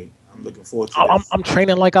can't wait. I'm looking forward to it. I'm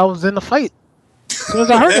training like I was in the fight. As soon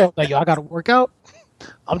as I heard it, I was like, yo, I got to work out.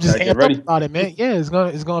 I'm just amped up about it, man. Yeah, it's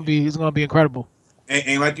gonna be incredible.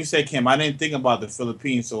 And like you said, Kim, I didn't think about the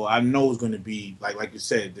Philippines, so I know it's going to be like you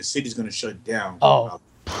said, the city's going to shut down. Oh,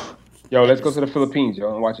 Yo, let's go to the Philippines,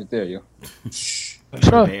 yo, and watch it there, yo.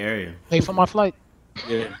 sure. Bay Area. Pay for my flight.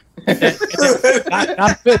 Yeah.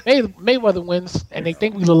 Mayweather wins, and they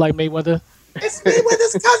think we look like Mayweather. It's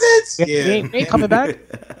Mayweather's cousins. Yeah, they ain't coming back.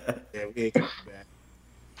 Yeah, we ain't coming back.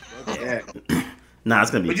 Yeah. Nah,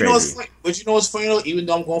 it's gonna be But crazy. you know what's funny though? Even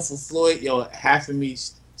though I'm going for Floyd, yo, half of me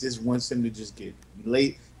just wants him to just get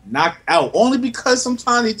knocked out. Only because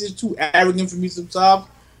sometimes he's just too arrogant for me sometimes.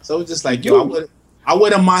 So it's just like, yo, I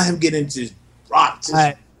wouldn't mind him getting just rocked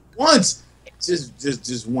once.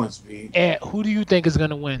 Just once, man. And who do you think is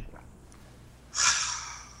gonna win?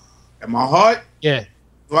 At my heart? Yeah.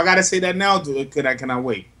 Do I gotta say that now? Can I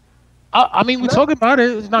wait? I mean, we're talking about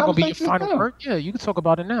it. It's not gonna be your final word. Yeah, you can talk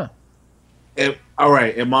about it now. All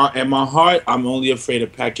right, in my heart, I'm only afraid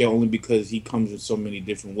of Pacquiao only because he comes in so many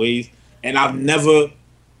different ways, and I've never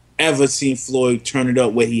ever seen Floyd turn it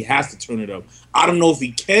up where he has to turn it up. I don't know if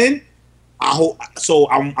he can. I hope so.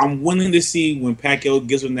 I'm willing to see when Pacquiao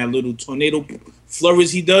gives him that little tornado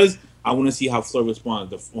flourish he does. I want to see how Floyd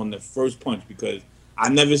responds on the first punch because I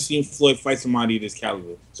never seen Floyd fight somebody of this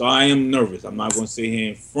caliber. So I am nervous. I'm not going to sit here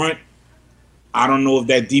in front. I don't know if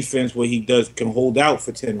that defense, what he does, can hold out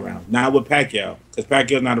for 10 rounds. Not with Pacquiao, because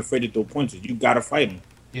Pacquiao's not afraid to throw punches. You got to fight him,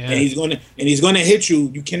 and he's gonna hit you.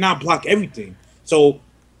 You cannot block everything. So,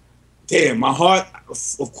 damn, my heart.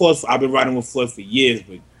 Of course, I've been riding with Floyd for years,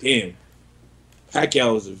 but damn,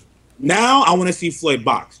 Pacquiao is. Now I want to see Floyd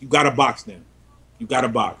box. You got to box now. You got to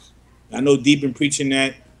box. I know Deep been preaching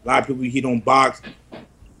that. A lot of people he don't box.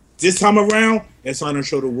 This time around, it's trying to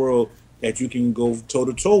show the world that you can go toe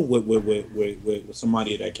to toe with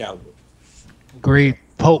somebody of that caliber. Great.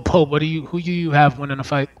 Pope, who do you have winning the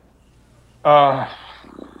fight?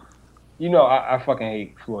 You know, I fucking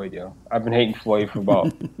hate Floyd, yo. I've been hating Floyd for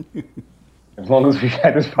about as long as we've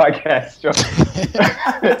had this podcast, yo.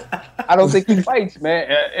 I don't think he fights,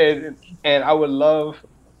 man. And I would love,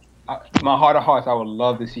 my heart of hearts, I would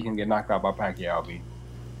love to see him get knocked out by Pacquiao,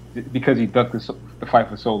 because he ducked the fight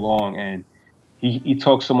for so long, and he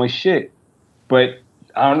talks so much shit, but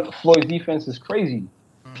I don't know, Floyd's defense is crazy.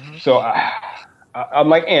 Mm-hmm. So I'm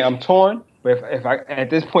like, I'm torn. But if I at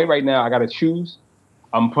this point right now, I got to choose.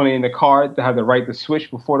 I'm putting in the card to have the right to switch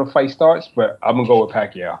before the fight starts, but I'm gonna go with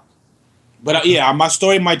Pacquiao. But my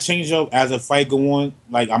story might change up as the fight go on.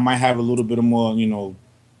 Like I might have a little bit of more,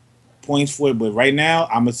 points for it. But right now,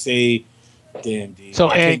 I'm gonna say, damn, dude. So,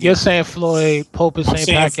 and you're saying Floyd, Pope is saying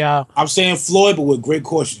Pacquiao. I'm saying Floyd, but with great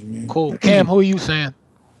caution, man. Cool. Cam, who are you saying?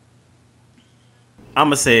 I'm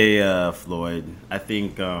gonna say Floyd. I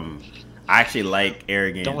think I actually like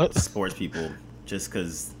arrogant sports people just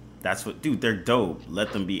because that's what, dude. They're dope.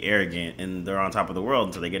 Let them be arrogant, and they're on top of the world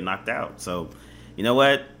until they get knocked out. So, you know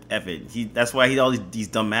what? F it. That's why he all these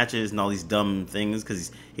dumb matches and all these dumb things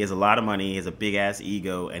because he has a lot of money, he has a big ass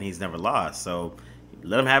ego, and he's never lost. So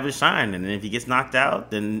let him have his shine, and then if he gets knocked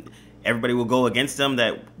out, then everybody will go against him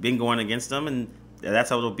that been going against him, and that's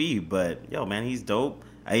how it'll be. But yo, man, he's dope,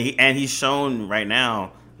 and he's shown right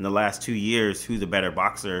now in the last 2 years who's a better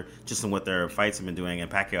boxer just in what their fights have been doing, and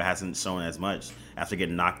Pacquiao hasn't shown as much after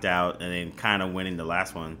getting knocked out and then kind of winning the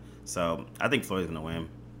last one. So I think Floyd's gonna win.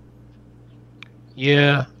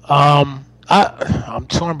 Yeah, I'm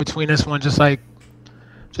torn between this one, just like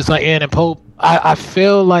Ann and Pope. I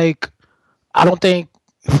feel like I don't think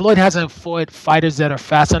Floyd hasn't fought fighters that are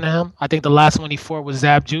faster than him. I think the last one he fought was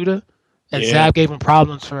Zab Judah, and Zab gave him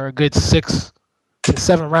problems for a good 6 to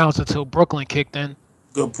 7 rounds until Brooklyn kicked in.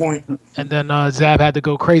 Good point. And then Zab had to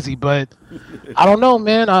go crazy, but I don't know,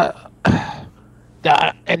 man.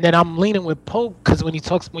 And then I'm leaning with Pope because when you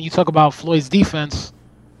talk about Floyd's defense,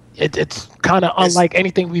 it's kind of unlike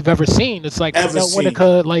anything we've ever seen. It's like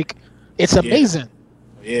Whitaker, like it's amazing.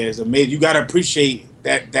 Yeah, it's amazing. You gotta appreciate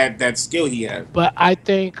that skill he has. But I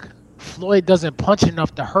think Floyd doesn't punch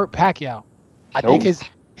enough to hurt Pacquiao. I think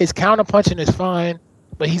his counter punching is fine,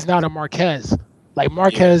 but he's not a Marquez. Like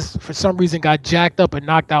Marquez, for some reason, got jacked up and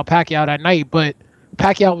knocked out Pacquiao that night, but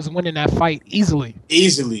Pacquiao was winning that fight easily.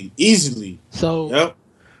 Easily. So,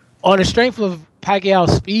 on the strength of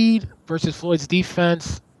Pacquiao's speed versus Floyd's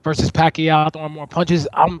defense versus Pacquiao throwing more punches,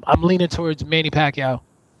 I'm leaning towards Manny Pacquiao.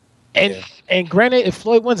 And granted, if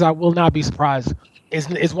Floyd wins, I will not be surprised.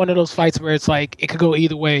 It's one of those fights where it's like it could go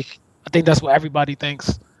either way. I think that's what everybody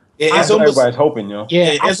thinks. Everybody's hoping, yo.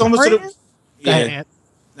 Yeah, it's almost to the Go ahead.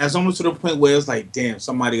 That's almost to the point where it's like, damn,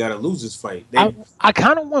 somebody got to lose this fight. I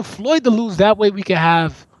kind of want Floyd to lose. That way we can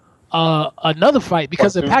have another fight.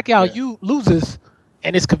 Because if Pacquiao loses,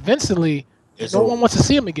 and it's convincingly, no one wants to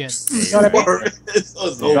see him again. You know what I mean? It's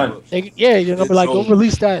over. You're gonna be like, go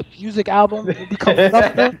release that music album. We'll be coming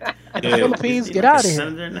up in the Philippines. Get out of here.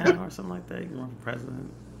 Senator now or something like that. You run for president.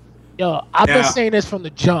 Yo, I've been saying this from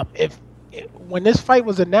the jump. When this fight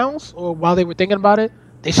was announced, or while they were thinking about it,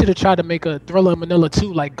 they should have tried to make a Thriller in Manila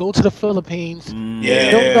too. Like, go to the Philippines,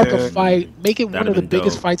 build up the fight, make it one of the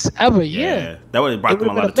biggest fights ever. Yeah, that would have brought them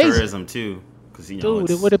a lot of tourism too. Dude,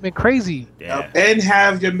 it would have been crazy. Yeah. And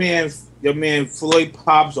have your man Floyd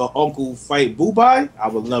Pops or Uncle fight Bubai. I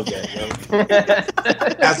would love that, yo.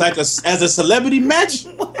 as a celebrity match.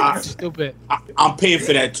 Stupid. I'm paying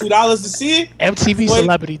for that. $2 to see it. MTV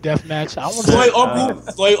Celebrity Death Match. I want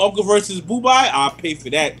Floyd Uncle versus Bubai. I'll pay for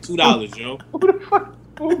that. $2, yo. Who the fuck?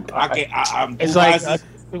 It's like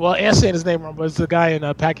Ant's saying his name wrong, but it's the guy in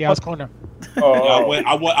Pacquiao's corner.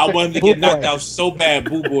 I want him to get knocked out so bad.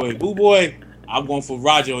 Boo boy. I'm going for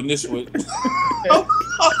Roger on this one. The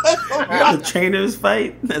trainers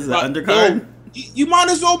fight as an undercard. You might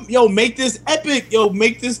as well, make this epic.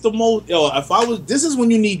 Make this the most. This is when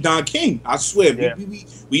you need Don King. I swear,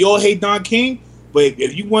 we all hate Don King, but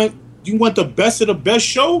if you want the best of the best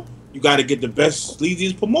show, you got to get the best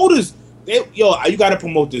sleaziest promoters. You got to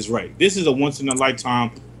promote this right. This is a once in a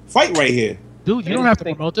lifetime fight right here, dude. You don't have to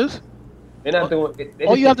promote this.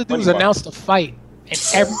 All you have to do is announce the fight. And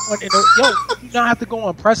everyone, you do not have to go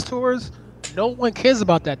on press tours. No one cares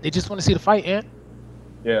about that. They just want to see the fight, Ant.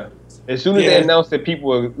 Yeah. As soon as they announced that people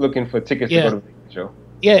were looking for tickets to go to the show.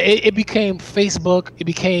 Yeah, it became Facebook. It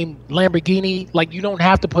became Lamborghini. Like, you don't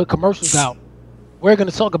have to put commercials out. We're going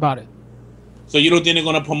to talk about it. So you don't think they're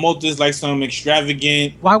going to promote this like some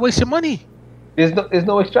extravagant? Why waste your money? There's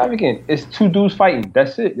no extravagant. It's two dudes fighting.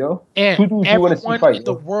 That's it, yo. And two dudes everyone in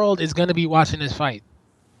the world is going to be watching this fight.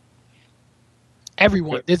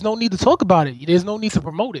 Everyone. There's no need to talk about it. There's no need to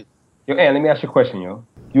promote it. Yo, Ann, let me ask you a question, yo.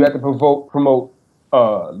 You have to promote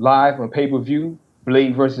live on pay-per-view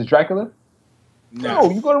Blade versus Dracula?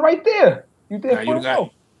 No, you go right there. You there you don't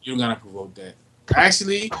gotta promote that.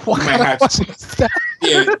 Actually, you might have to.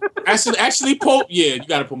 Yeah, actually, Pope. Yeah, you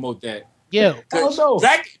gotta promote that. Yeah, Dracula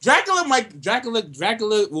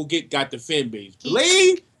will got the fan base.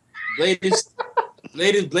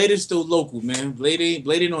 Blade is still local, man. Blade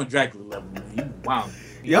ain't on Dracula level, man. Wow.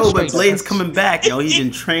 Yo, but Blade's coming back. Yo, he's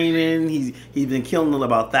been training. He's been killing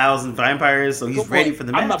about 1,000 vampires, so he's ready for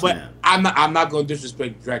the match now. I'm not gonna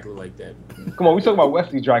disrespect Dracula like that. Come on, we talking about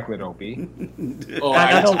Wesley Dracula though, B.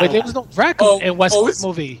 I know, but there was no Dracula in Wesley's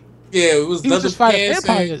movie. Yeah, it was. He was just fighting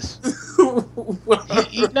vampires.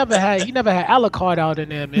 he never had Alucard out in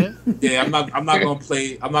there, man. Yeah, I'm not gonna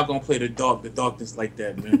play the darkness like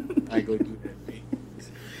that, man. I ain't gonna do that, man.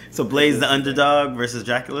 So Blade's the underdog versus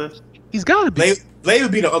Dracula. He's gotta be. Blade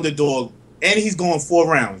would be the underdog, and he's going 4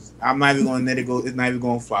 rounds. I'm not even going to let it go. It's not even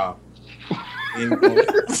going 5.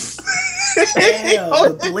 Damn,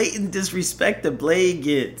 the blatant disrespect that Blade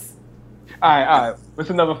gets. All right. What's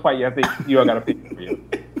another fight? I think you all gotta pick.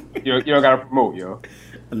 You don't gotta promote, yo.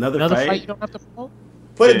 Another fight you don't have to promote?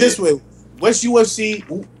 Put it this way: What's UFC?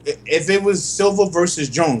 If it was Silva versus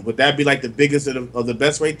Jones, would that be like the biggest of the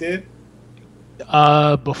best right there?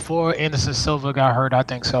 Before Anderson Silva got hurt, I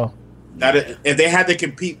think so. That if they had to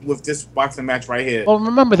compete with this boxing match right here. Well,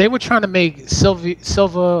 remember they were trying to make Sylvia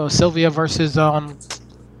versus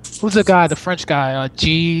who's the guy, the French guy,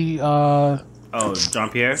 Jean-Pierre.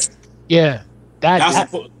 Yeah, that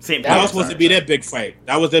was supposed to be their big fight.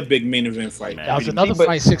 That was their big main event fight. That was another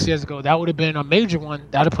fight 6 years ago. That would have been a major one.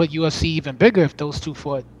 That would have put UFC even bigger if those two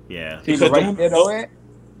fought. Yeah. See, but right there, though,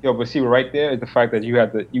 right there is the fact that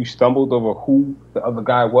you stumbled over who the other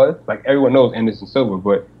guy was. Like everyone knows Anderson Silva,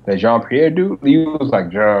 but that Jean-Pierre dude, he was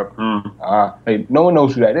like, hey, no one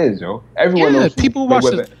knows who that is, yo. Everyone knows. People who watch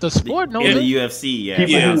the sport know in it. the UFC,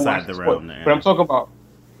 outside the realm there. But I'm talking about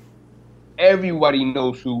everybody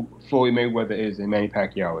knows who Floyd Mayweather is and Manny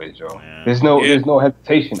Pacquiao is, yo. Yeah. There's no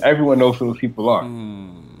hesitation. Everyone knows who those people are.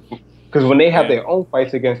 Because when they have their own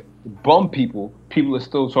fights against bum people are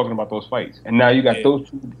still talking about those fights. And now you got those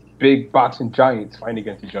two big boxing giants fighting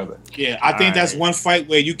against each other. Yeah, I think that's one fight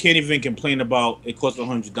where you can't even complain about it cost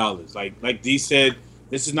 $100. Like D said,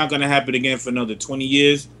 this is not going to happen again for another 20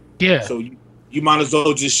 years. Yeah. So you might as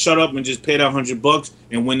well just shut up and just pay that $100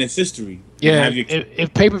 and win this history. Yeah.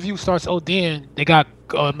 If pay-per-view starts ODing, they got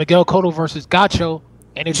Miguel Cotto versus Gacho,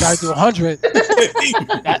 and they try to do 100.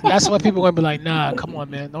 That's why people are going to be like, nah, come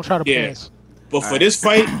on, man. Don't try to play us. But for this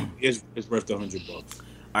fight, it's worth the $100.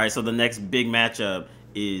 All right, so the next big matchup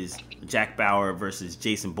is Jack Bauer versus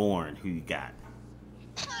Jason Bourne. Who you got?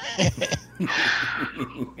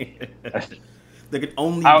 There can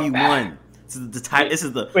only be one. This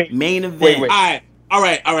is the main event. All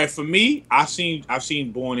right. For me, I've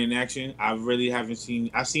seen Bourne in action. I really haven't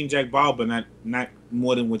seen. I've seen Jack Bauer, but not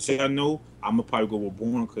more than what y'all know. I'm gonna probably go with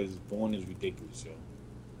Bourne because Bourne is ridiculous, yo.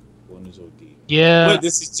 Bourne is OD. Yeah. But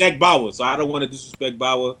this is Jack Bauer, so I don't want to disrespect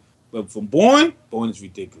Bauer. But from Bourne is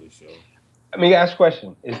ridiculous, yo. I mean, ask a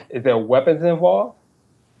question: Is there weapons involved?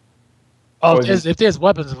 Oh, if there's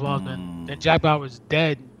weapons involved, then Jack Bauer's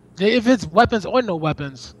dead. If it's weapons or no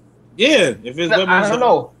weapons. Yeah, if it's weapons. I don't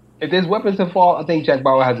know. If there's weapons involved, I think Jack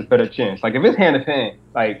Bauer has a better chance. Like if it's hand to hand,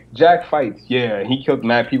 like Jack fights, he killed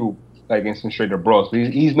mad people like in some straight up brawls. So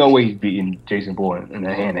he's no way he's beating Jason Bourne in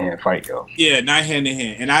a hand to hand fight, yo. Yeah, not hand to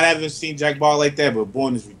hand. And I haven't seen Jack Bauer like that, but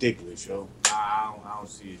Bourne is ridiculous, yo. I don't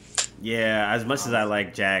see it. Yeah, as much as I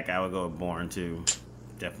like Jack, I would go with Bourne too.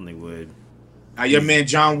 Definitely would. Now your man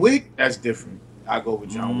John Wick, that's different. I go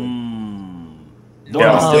with John Wick. Bourne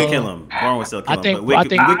would still kill him. Bourne would still kill him. But Wick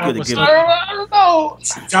could have given him. I don't know.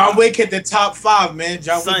 John Wick hit the top 5, man.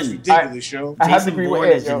 John Wick is ridiculous, yo. Jason Bourne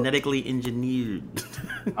is genetically engineered.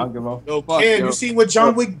 I'll give up. Yo, Cam, you see what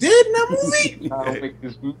John Wick did in that movie? John Wick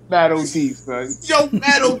is mad OD, son. Yo,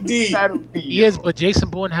 mad OD. Mad OD. He is, but Jason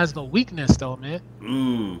Bourne has no weakness, though, man.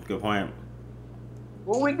 Good point.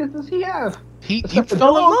 What weakness does he have? He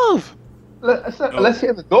fell in love. Let's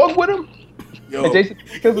hear the dog with him. Yo. And Jason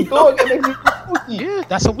kills the dog and makes him spooky. Yeah,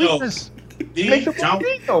 that's a weakness. Makes him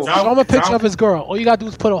spooky, though. Show him a picture of his girl. All you gotta do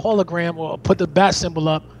is put a hologram or put the bat symbol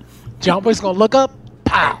up. John Wick's gonna look up.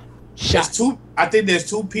 Pow. Shot. I think there's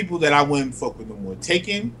two people that I wouldn't fuck with no more.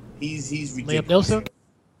 Taken, he's ridiculous. Liam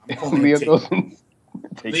Neeson? Liam Neeson.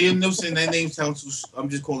 Liam Neeson, that name sounds too, I'm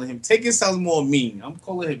just calling him Taken sounds more mean. I'm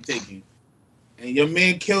calling him Taken. And your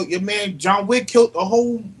man John Wick killed the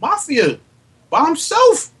whole mafia by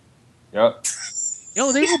himself. Yep.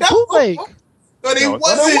 Yo, they were bootleg. No, they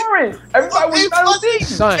wasn't. Everybody was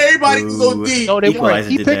Son. Everybody was OD. No, they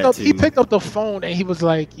weren't. Equalizer He picked up the phone and he was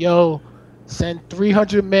like, "Yo, send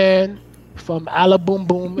 300 men from Alaboom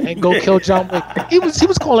Boom and go kill John Wick." He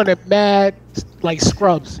was calling it mad like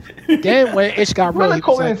scrubs. Then when Ish got real, he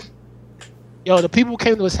was like, "Yo, the people who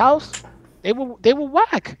came to his house, they were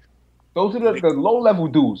whack." Those are the low level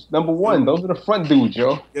dudes. Number one, those are the front dudes,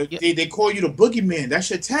 yo. They call you the boogeyman. That's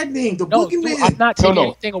your tag name, the boogeyman. Dude, I'm not taking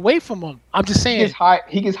anything away from him. I'm just saying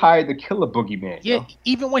he gets hired to kill a boogeyman. Yeah, yo.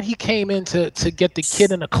 Even when he came in to get the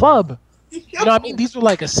kid in the club, you know what I mean? These were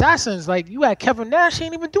like assassins. Like you had Kevin Nash, he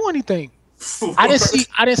ain't even do anything. I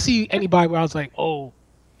didn't see anybody where I was like, oh,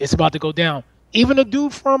 it's about to go down. Even the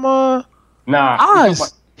dude from Oz,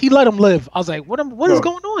 he let him live. I was like, what is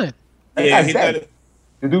going on? Yeah, he let it.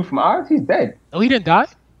 The dude from Oz, he's dead. No, he didn't die.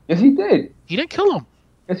 Yes, he did. He didn't kill him.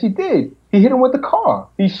 Yes, he did. He hit him with the car.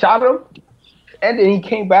 He shot him, and then he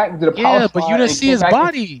came back to the power. Yeah, but you didn't see his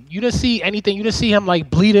body. You didn't see anything. You didn't see him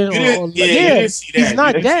like bleeding. You didn't see that. He's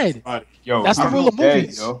not dead. Yo, that's the rule of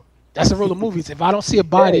movies. That's the rule of movies. If I don't see a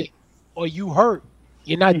body, or you hurt.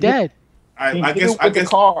 You're not dead. I guess the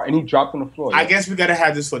car and he dropped on the floor. I guess we gotta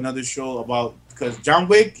have this for another show about because John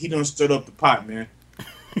Wick he done stirred up the pot, man.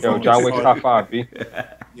 Yo, John Wick top 5, B.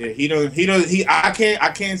 Yeah,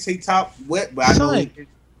 I can't say top wet, but I know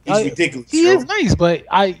he's ridiculous. He is nice, but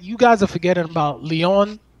you guys are forgetting about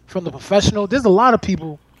Leon from The Professional. There's a lot of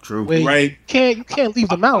people. True. Right. You can't leave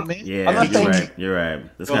them out, man. Yeah, you're right.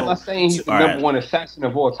 I'm not saying he's the number one assassin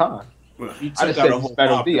of all time. I just said he's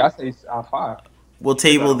better B. I say he's top 5. We'll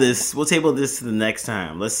table this to the next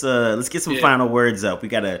time. Let's get some final words up. We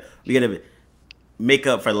gotta make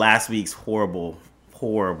up for last week's horrible,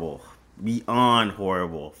 beyond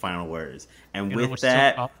horrible final words. And with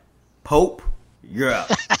that, Pope, you're up.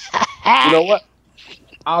 You know what?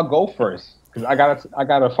 I'll go first because I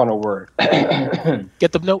got a final word.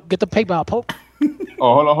 Get the paper out, Pope.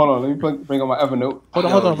 Oh, hold on. Let me bring on my Evernote. Hold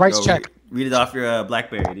on. Rights check. Read it off your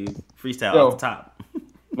BlackBerry, dude. Freestyle off the top.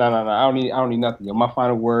 No. I don't need nothing. Yo, my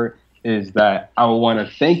final word is that I want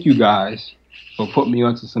to thank you guys for putting me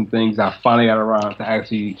onto some things I finally got around to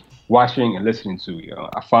actually watching and listening to. Yo,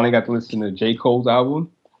 I finally got to listen to J. Cole's album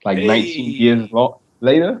 19 years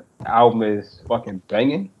later. The album is fucking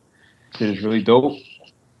banging. It is really dope.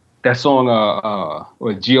 That song,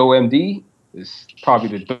 GOMD, is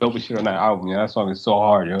probably the dopest shit on that album. Yeah, that song is so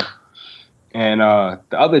hard, yo. And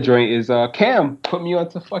the other joint is Cam put me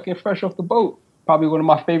onto fucking Fresh Off the Boat. Probably one of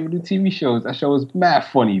my favorite new TV shows. That show is mad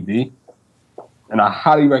funny, B. And I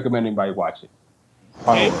highly recommend anybody watch it.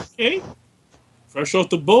 Okay. Fresh Off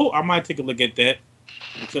the Boat. I might take a look at that.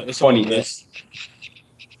 It's funny, on the list.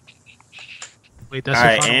 Wait, that's all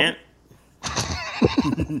right, Ant.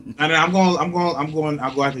 And I'll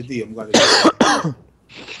go after D. I'm going to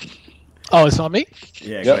Oh, it's on me?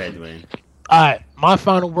 Yeah, go ahead, Dwayne. All right, my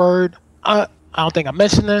final word. I don't think I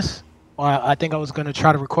mentioned this, or I think I was gonna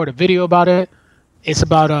try to record a video about it. It's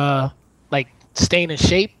about staying in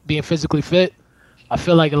shape, being physically fit. I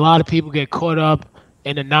feel like a lot of people get caught up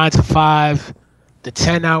in the 9 to 5, the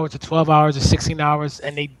 10 hours, the 12 hours, the 16 hours,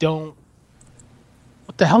 and they don't.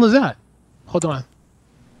 What the hell is that? Hold on.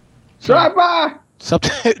 Drive by.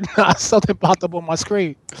 Something popped up on my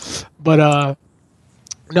screen, but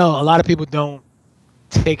no, a lot of people don't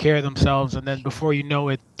take care of themselves, and then before you know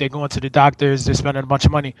it, they're going to the doctors, they're spending a bunch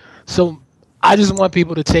of money. So I just want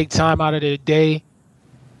people to take time out of their day,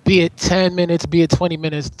 be it 10 minutes, be it 20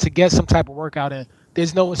 minutes, to get some type of workout in.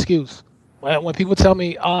 There's no excuse. When people tell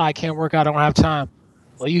me, I can't work out, I don't have time.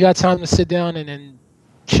 Well, you got time to sit down and then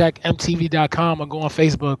check mtv.com or go on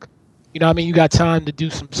Facebook. You know what I mean? You got time to do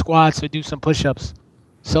some squats or do some push-ups.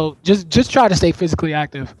 So just try to stay physically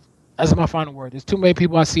active. That's my final word. There's too many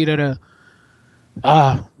people I see that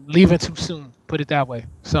are leaving too soon, put it that way.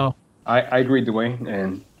 So I agree, Dwayne,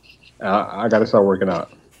 and I got to start working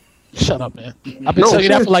out. Shut up, man. I've been telling you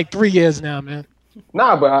that for like 3 years now, man.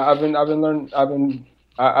 Nah, but I've been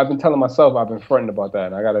telling myself I've been fretting about that,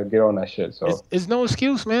 and I got to get on that shit. So it's no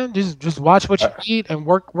excuse, man. Just watch what you eat, and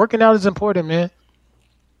working out is important, man.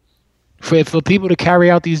 For people to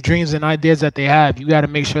carry out these dreams and ideas that they have, you got to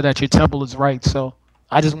make sure that your temple is right. So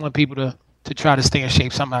I just want people to try to stay in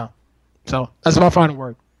shape somehow. So that's my final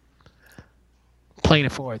word. Playing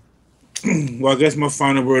it forward. Well, I guess my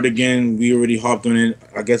final word again, we already hopped on it.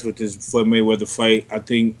 I guess with this Floyd Mayweather fight, I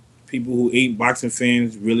think people who ain't boxing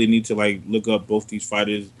fans really need to look up both these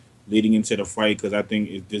fighters leading into the fight, because I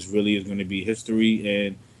think this really is going to be history,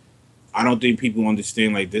 and I don't think people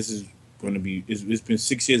understand this is going to be. It's been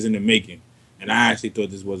 6 years in the making, and I actually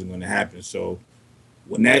thought this wasn't going to happen. So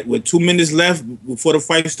with 2 minutes left before the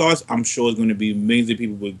fight starts, I'm sure it's going to be millions of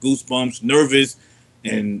people with goosebumps, nervous.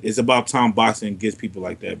 And it's about time boxing gets people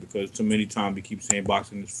like that, because too many times we keep saying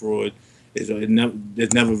boxing is fraud.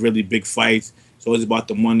 There's never really big fights. So it's about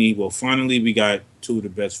the money. Well, finally, we got two of the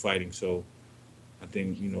best fighting. So I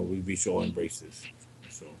think, we should all embrace this.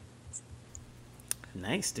 So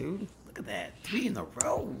nice, dude. Look at that. 3 in a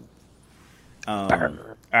row. All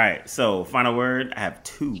right. So final word. I have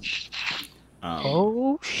 2.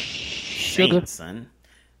 Sugar. Son.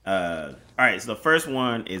 All right. So the first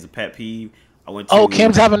one is a pet peeve. I went to. Oh,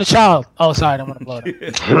 Kim's having a child. Oh, sorry, I don't want to blow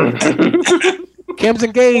it up. Kim's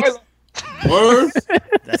engaged. Word.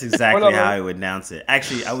 That's exactly how I would announce it.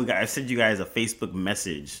 Actually, I sent you guys a Facebook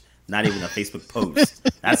message, not even a Facebook post.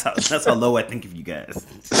 That's how low I think of you guys.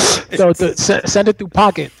 So send it through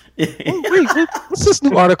Pocket. Oh, wait, what's this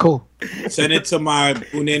new article? Send it to my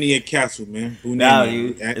Bunania Castle, man. No,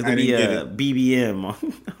 it's gonna be a BBM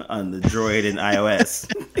on the Droid and iOS.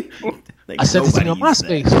 I sent it to you on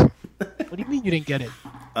MySpace. What do you mean you didn't get it?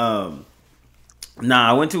 I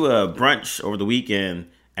went to a brunch over the weekend,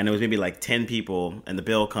 and it was maybe 10 people, and the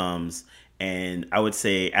bill comes, and I would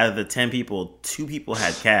say out of the 10 people, 2 people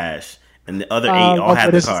had cash, and the other 8 all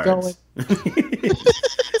had the cards.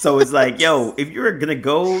 So it's like, yo, if you're gonna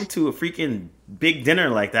go to a freaking big dinner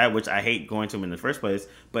like that, which I hate going to them in the first place,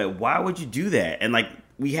 but why would you do that? And like,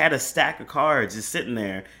 we had a stack of cards just sitting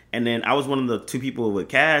there, and then I was one of the 2 people with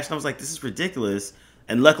cash, and I was like, this is ridiculous.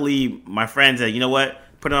 And luckily, my friend said, you know what?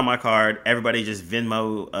 Put it on my card. Everybody just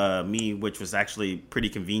Venmo me, which was actually pretty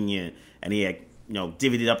convenient. And he had,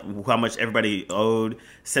 divvied up how much everybody owed,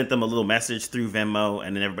 sent them a little message through Venmo,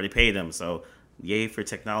 and then everybody paid them. So, yay for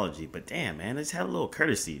technology. But damn, man, I just had a little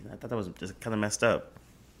courtesy. I thought that was just kind of messed up.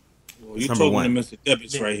 Well, you're talking to Mr.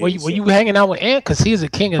 Debits right here. Were you hanging out with Ant? Because he's a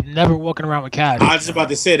king of never walking around with cash. I was just about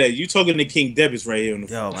to say that. You talking to King Debits right here on the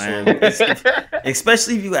Yo, man.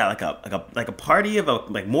 Especially if you got like a party of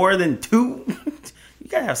like more than 2. You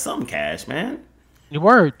gotta have some cash, man. Your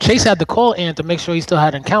word. Chase had to call Ant to make sure he still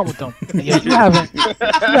had an account with them. Yeah, you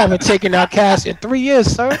haven't taken out cash in 3 years,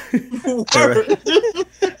 sir.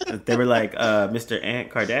 They were like, Mr. Ant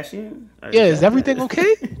Kardashian? Yeah, is everything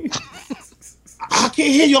okay? I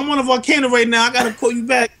can't hear you. I'm on a volcano right now. I gotta call you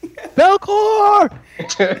back. Belcourt!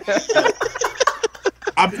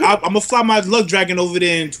 I'm gonna fly my luck dragon over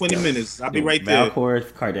there in 20 minutes. I'll be right there.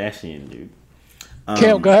 Belcourt Kardashian, dude.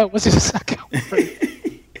 Cam, go ahead. What's your second one?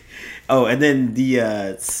 Oh, and then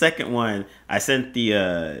the second one, I sent the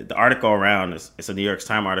article around. It's a New York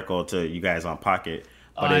Times article to you guys on Pocket.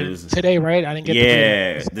 But it was today, right? I didn't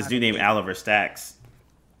get this dude named Oliver Stacks.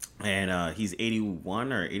 And he's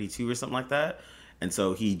 81 or 82 or something like that. And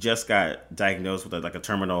so he just got diagnosed with a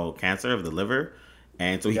terminal cancer of the liver.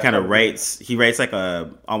 And so he kind of writes like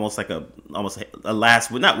almost a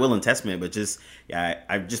last, not will and testament, but just,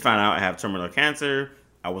 I just found out I have terminal cancer.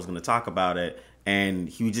 I was going to talk about it. And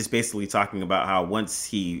he was just basically talking about how once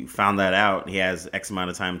he found that out, he has X amount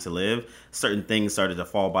of time to live, certain things started to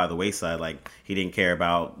fall by the wayside. Like he didn't care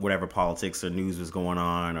about whatever politics or news was going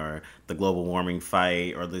on or the global warming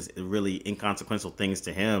fight or this really inconsequential things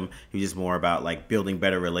to him. He was just more about like building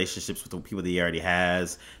better relationships with the people that he already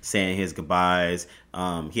has, saying his goodbyes.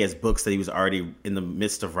 He has books that he was already in the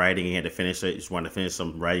midst of writing. He had to finish it. He just wanted to finish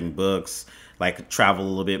some writing books, like travel a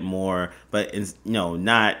little bit more, but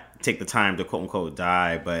not take the time to quote unquote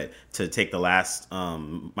die, but to take the last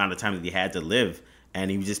amount of time that he had to live.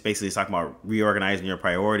 And he was just basically talking about reorganizing your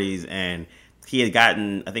priorities. And he had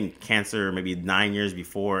gotten, I think, cancer maybe 9 years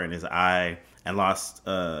before in his eye and lost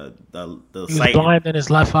the he sight. Was blind in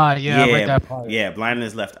his left eye. Yeah, I read that part. Yeah, blind in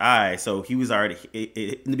his left eye. So he was already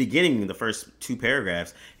in the beginning, the first 2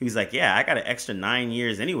 paragraphs, he was like, "Yeah, I got an extra 9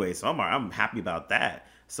 years anyway, so I'm happy about that."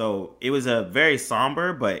 So it was a very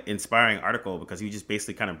somber but inspiring article because he was just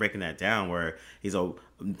basically kind of breaking that down, where he's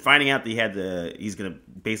finding out that he's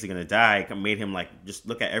basically gonna die made him like just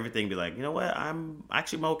look at everything and be like, you know what, I'm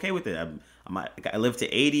okay with it. I live to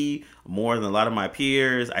 80, more than a lot of my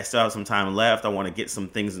peers. I still have some time left. I want to get some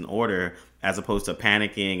things in order as opposed to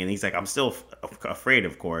panicking. And he's like, I'm still afraid,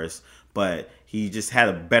 of course, but he just had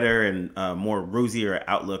a better and more rosier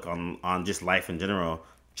outlook on just life in general,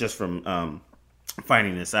 just from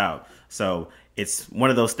finding this out. So it's one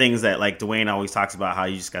of those things that like Dwayne always talks about, how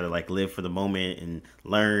you just got to like live for the moment and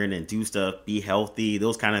learn and do stuff, be healthy,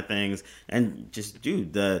 those kind of things. And just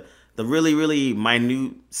the really, really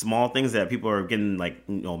minute, small things that people are getting like,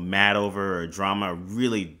 mad over or drama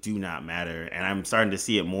really do not matter. And I'm starting to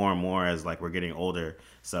see it more and more as like we're getting older.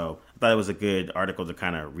 So I thought it was a good article to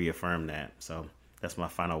kind of reaffirm that. So that's my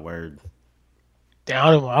final word. Damn,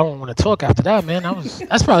 I don't want to talk after that, man.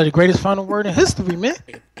 That's probably the greatest final word in history, man.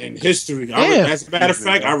 In history. As a matter of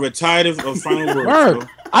fact, I retired of final word.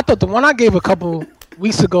 I thought the one I gave a couple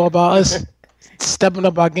weeks ago about us stepping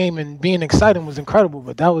up our game and being exciting was incredible,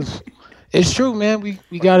 but it's true, man.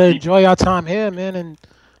 We gotta enjoy our time here, man, and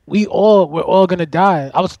we're all gonna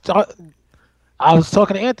die. I was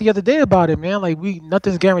talking to Ant the other day about it, man. Like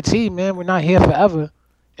nothing's guaranteed, man. We're not here forever,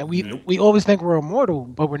 and we always think we're immortal,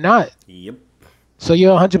 but we're not. Yep. So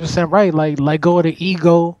you're 100% right. Like let go of the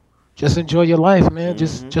ego. Just enjoy your life, man.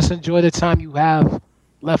 Mm-hmm. Just enjoy the time you have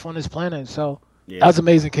left on this planet. So that was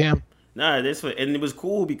amazing, Cam. No, and it was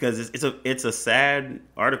cool because it's a sad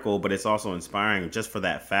article, but it's also inspiring just for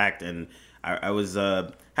that fact. And I was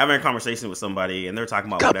having a conversation with somebody, and they were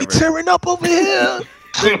talking about whatever. Got me tearing up over here.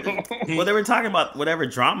 Well, they were talking about whatever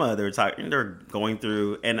drama they're going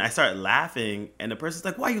through, and I started laughing, and the person's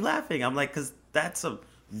like, "Why are you laughing?" I'm like, "Because that's a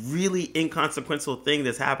really inconsequential thing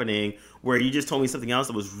that's happening where you just told me something else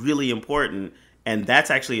that was really important, and that's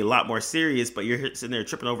actually a lot more serious, but you're sitting there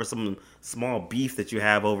tripping over some small beef that you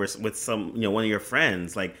have over with some one of your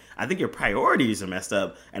friends. Like, I think your priorities are messed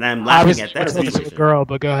up, and I'm laughing at that. I was a girl,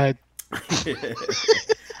 but go ahead.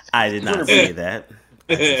 I did not say that.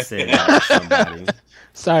 I just said that to somebody.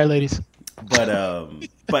 Sorry, ladies.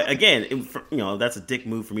 But again, that's a dick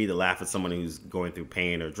move for me to laugh at someone who's going through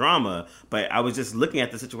pain or drama. But I was just looking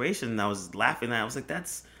at the situation and I was laughing at. I was like,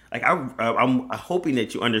 that's like I'm hoping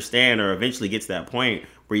that you understand or eventually get to that point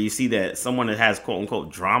where you see that someone that has quote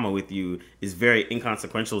unquote drama with you is very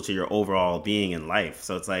inconsequential to your overall being in life.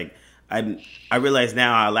 So it's like I realize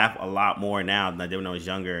now I laugh a lot more now than I did when I was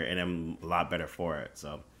younger, and I'm a lot better for it.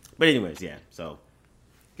 So, but anyways, yeah. So.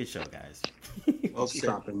 Good show, guys.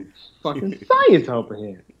 Fucking science over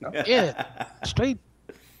here. No. Yeah, straight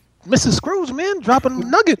Mrs. Scrooge, man, dropping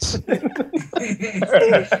nuggets. I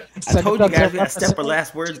told you guys we gotta step our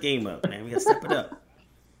last words game up, man. We gotta step it up.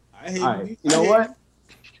 I hate All right, you know what?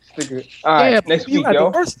 All yeah, right, next week, yo.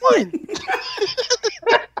 The first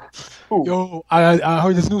one. Yo, I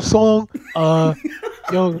heard this new song. Yo,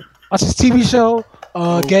 watch this TV show.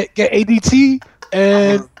 Get ADT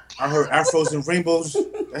and. I heard Afros and Rainbows.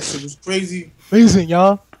 That shit was crazy. Amazing,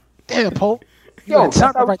 y'all. Damn, Pope. Yo,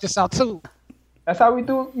 time to write this out too. That's how we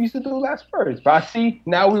used to do last words. But I see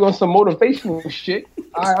now we on some motivational shit.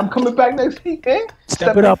 All right, I'm coming back next week, man.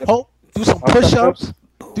 Step it up, Pope. Do some push-ups.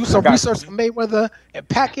 Do some research for Mayweather and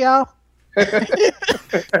Pacquiao.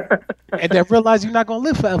 And then realize you're not gonna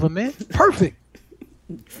live forever, man. Perfect.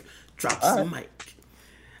 Drop the mic.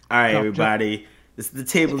 All right, everybody. This is the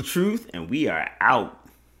Table of Truth, and we are out.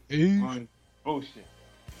 Oh shit.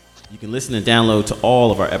 You can listen and download to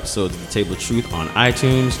all of our episodes of The Table of Truth on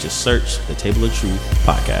iTunes. Just search The Table of Truth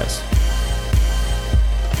podcast.